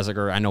Mrazek,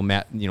 or I know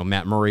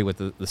Matt Murray with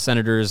the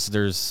Senators.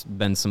 There's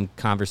been some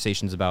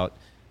conversations about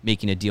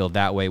making a deal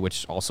that way,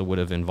 which also would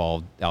have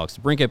involved Alex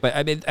DeBrincat. But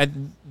I mean,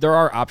 there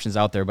are options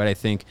out there. But I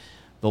think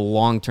the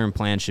long-term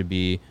plan should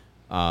be,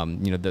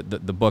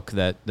 the book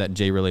that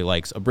Jay really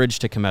likes, A Bridge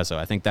to Commesso.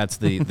 I think that's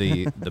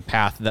the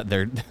path that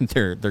they're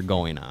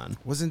going on.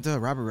 Wasn't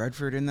Robert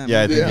Redford in that?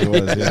 Yeah, movie? I think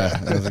he was. Yeah,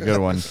 that was a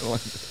good one.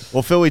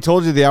 Well, Phil, we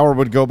told you the hour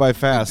would go by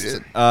fast.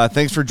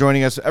 Thanks for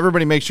joining us.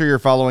 Everybody, make sure you're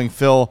following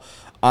Phil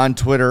on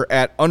Twitter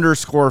at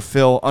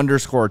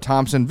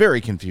 _Phil_Thompson. Very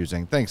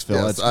confusing. Thanks, Phil.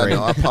 Yes, that's great. I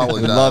know. I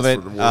apologize. We love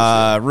it. For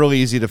the really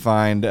easy to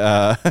find.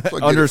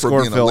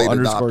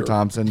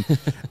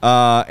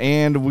 _Phil_Thompson.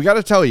 And we got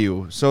to tell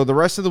you, so the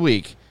rest of the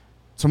week,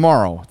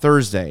 tomorrow,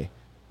 Thursday,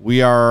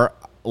 we are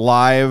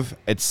live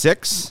at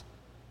 6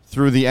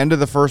 through the end of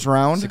the first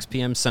round. 6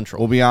 p.m.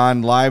 Central. We'll be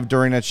on live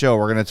during that show.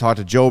 We're going to talk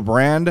to Joe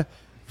Brand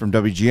from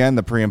WGN,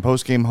 the pre- and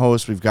post-game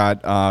host. We've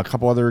got a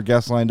couple other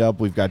guests lined up.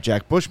 We've got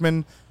Jack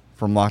Bushman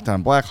from Locked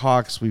On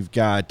Blackhawks. We've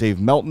got Dave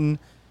Melton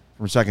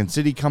from Second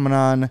City coming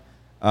on.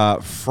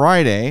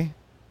 Friday,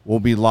 we'll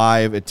be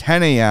live at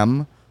 10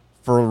 a.m.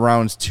 for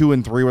rounds 2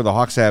 and 3, where the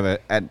Hawks have,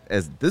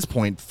 at this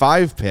point,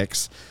 5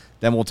 picks.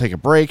 Then we'll take a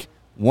break.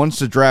 Once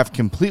the draft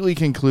completely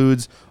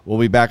concludes, we'll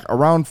be back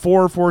around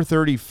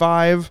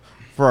 4:35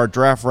 for for our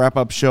draft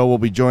wrap-up show, we'll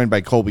be joined by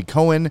Colby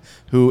Cohen,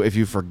 who, if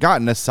you've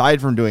forgotten,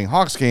 aside from doing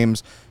Hawks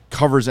games,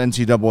 covers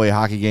NCAA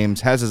hockey games,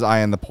 has his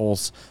eye on the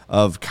pulse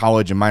of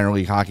college and minor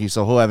league hockey,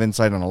 so he'll have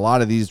insight on a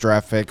lot of these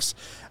draft picks.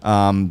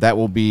 That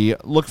will be,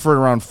 look for it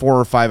around 4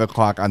 or 5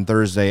 o'clock on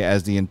Thursday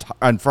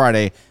on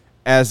Friday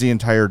as the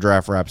entire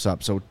draft wraps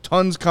up. So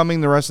tons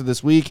coming the rest of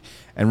this week.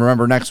 And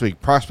remember, next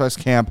week, Prospects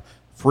Camp,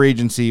 free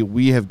agency,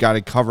 we have got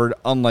it covered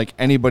unlike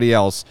anybody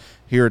else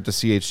here at the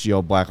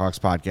CHGO Blackhawks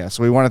podcast.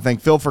 So we want to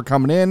thank Phil for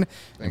coming in,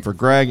 and for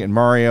Greg and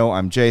Mario,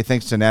 I'm Jay.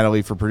 Thanks to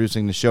Natalie for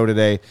producing the show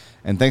today,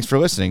 and thanks for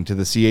listening to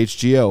the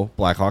CHGO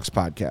Blackhawks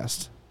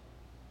podcast.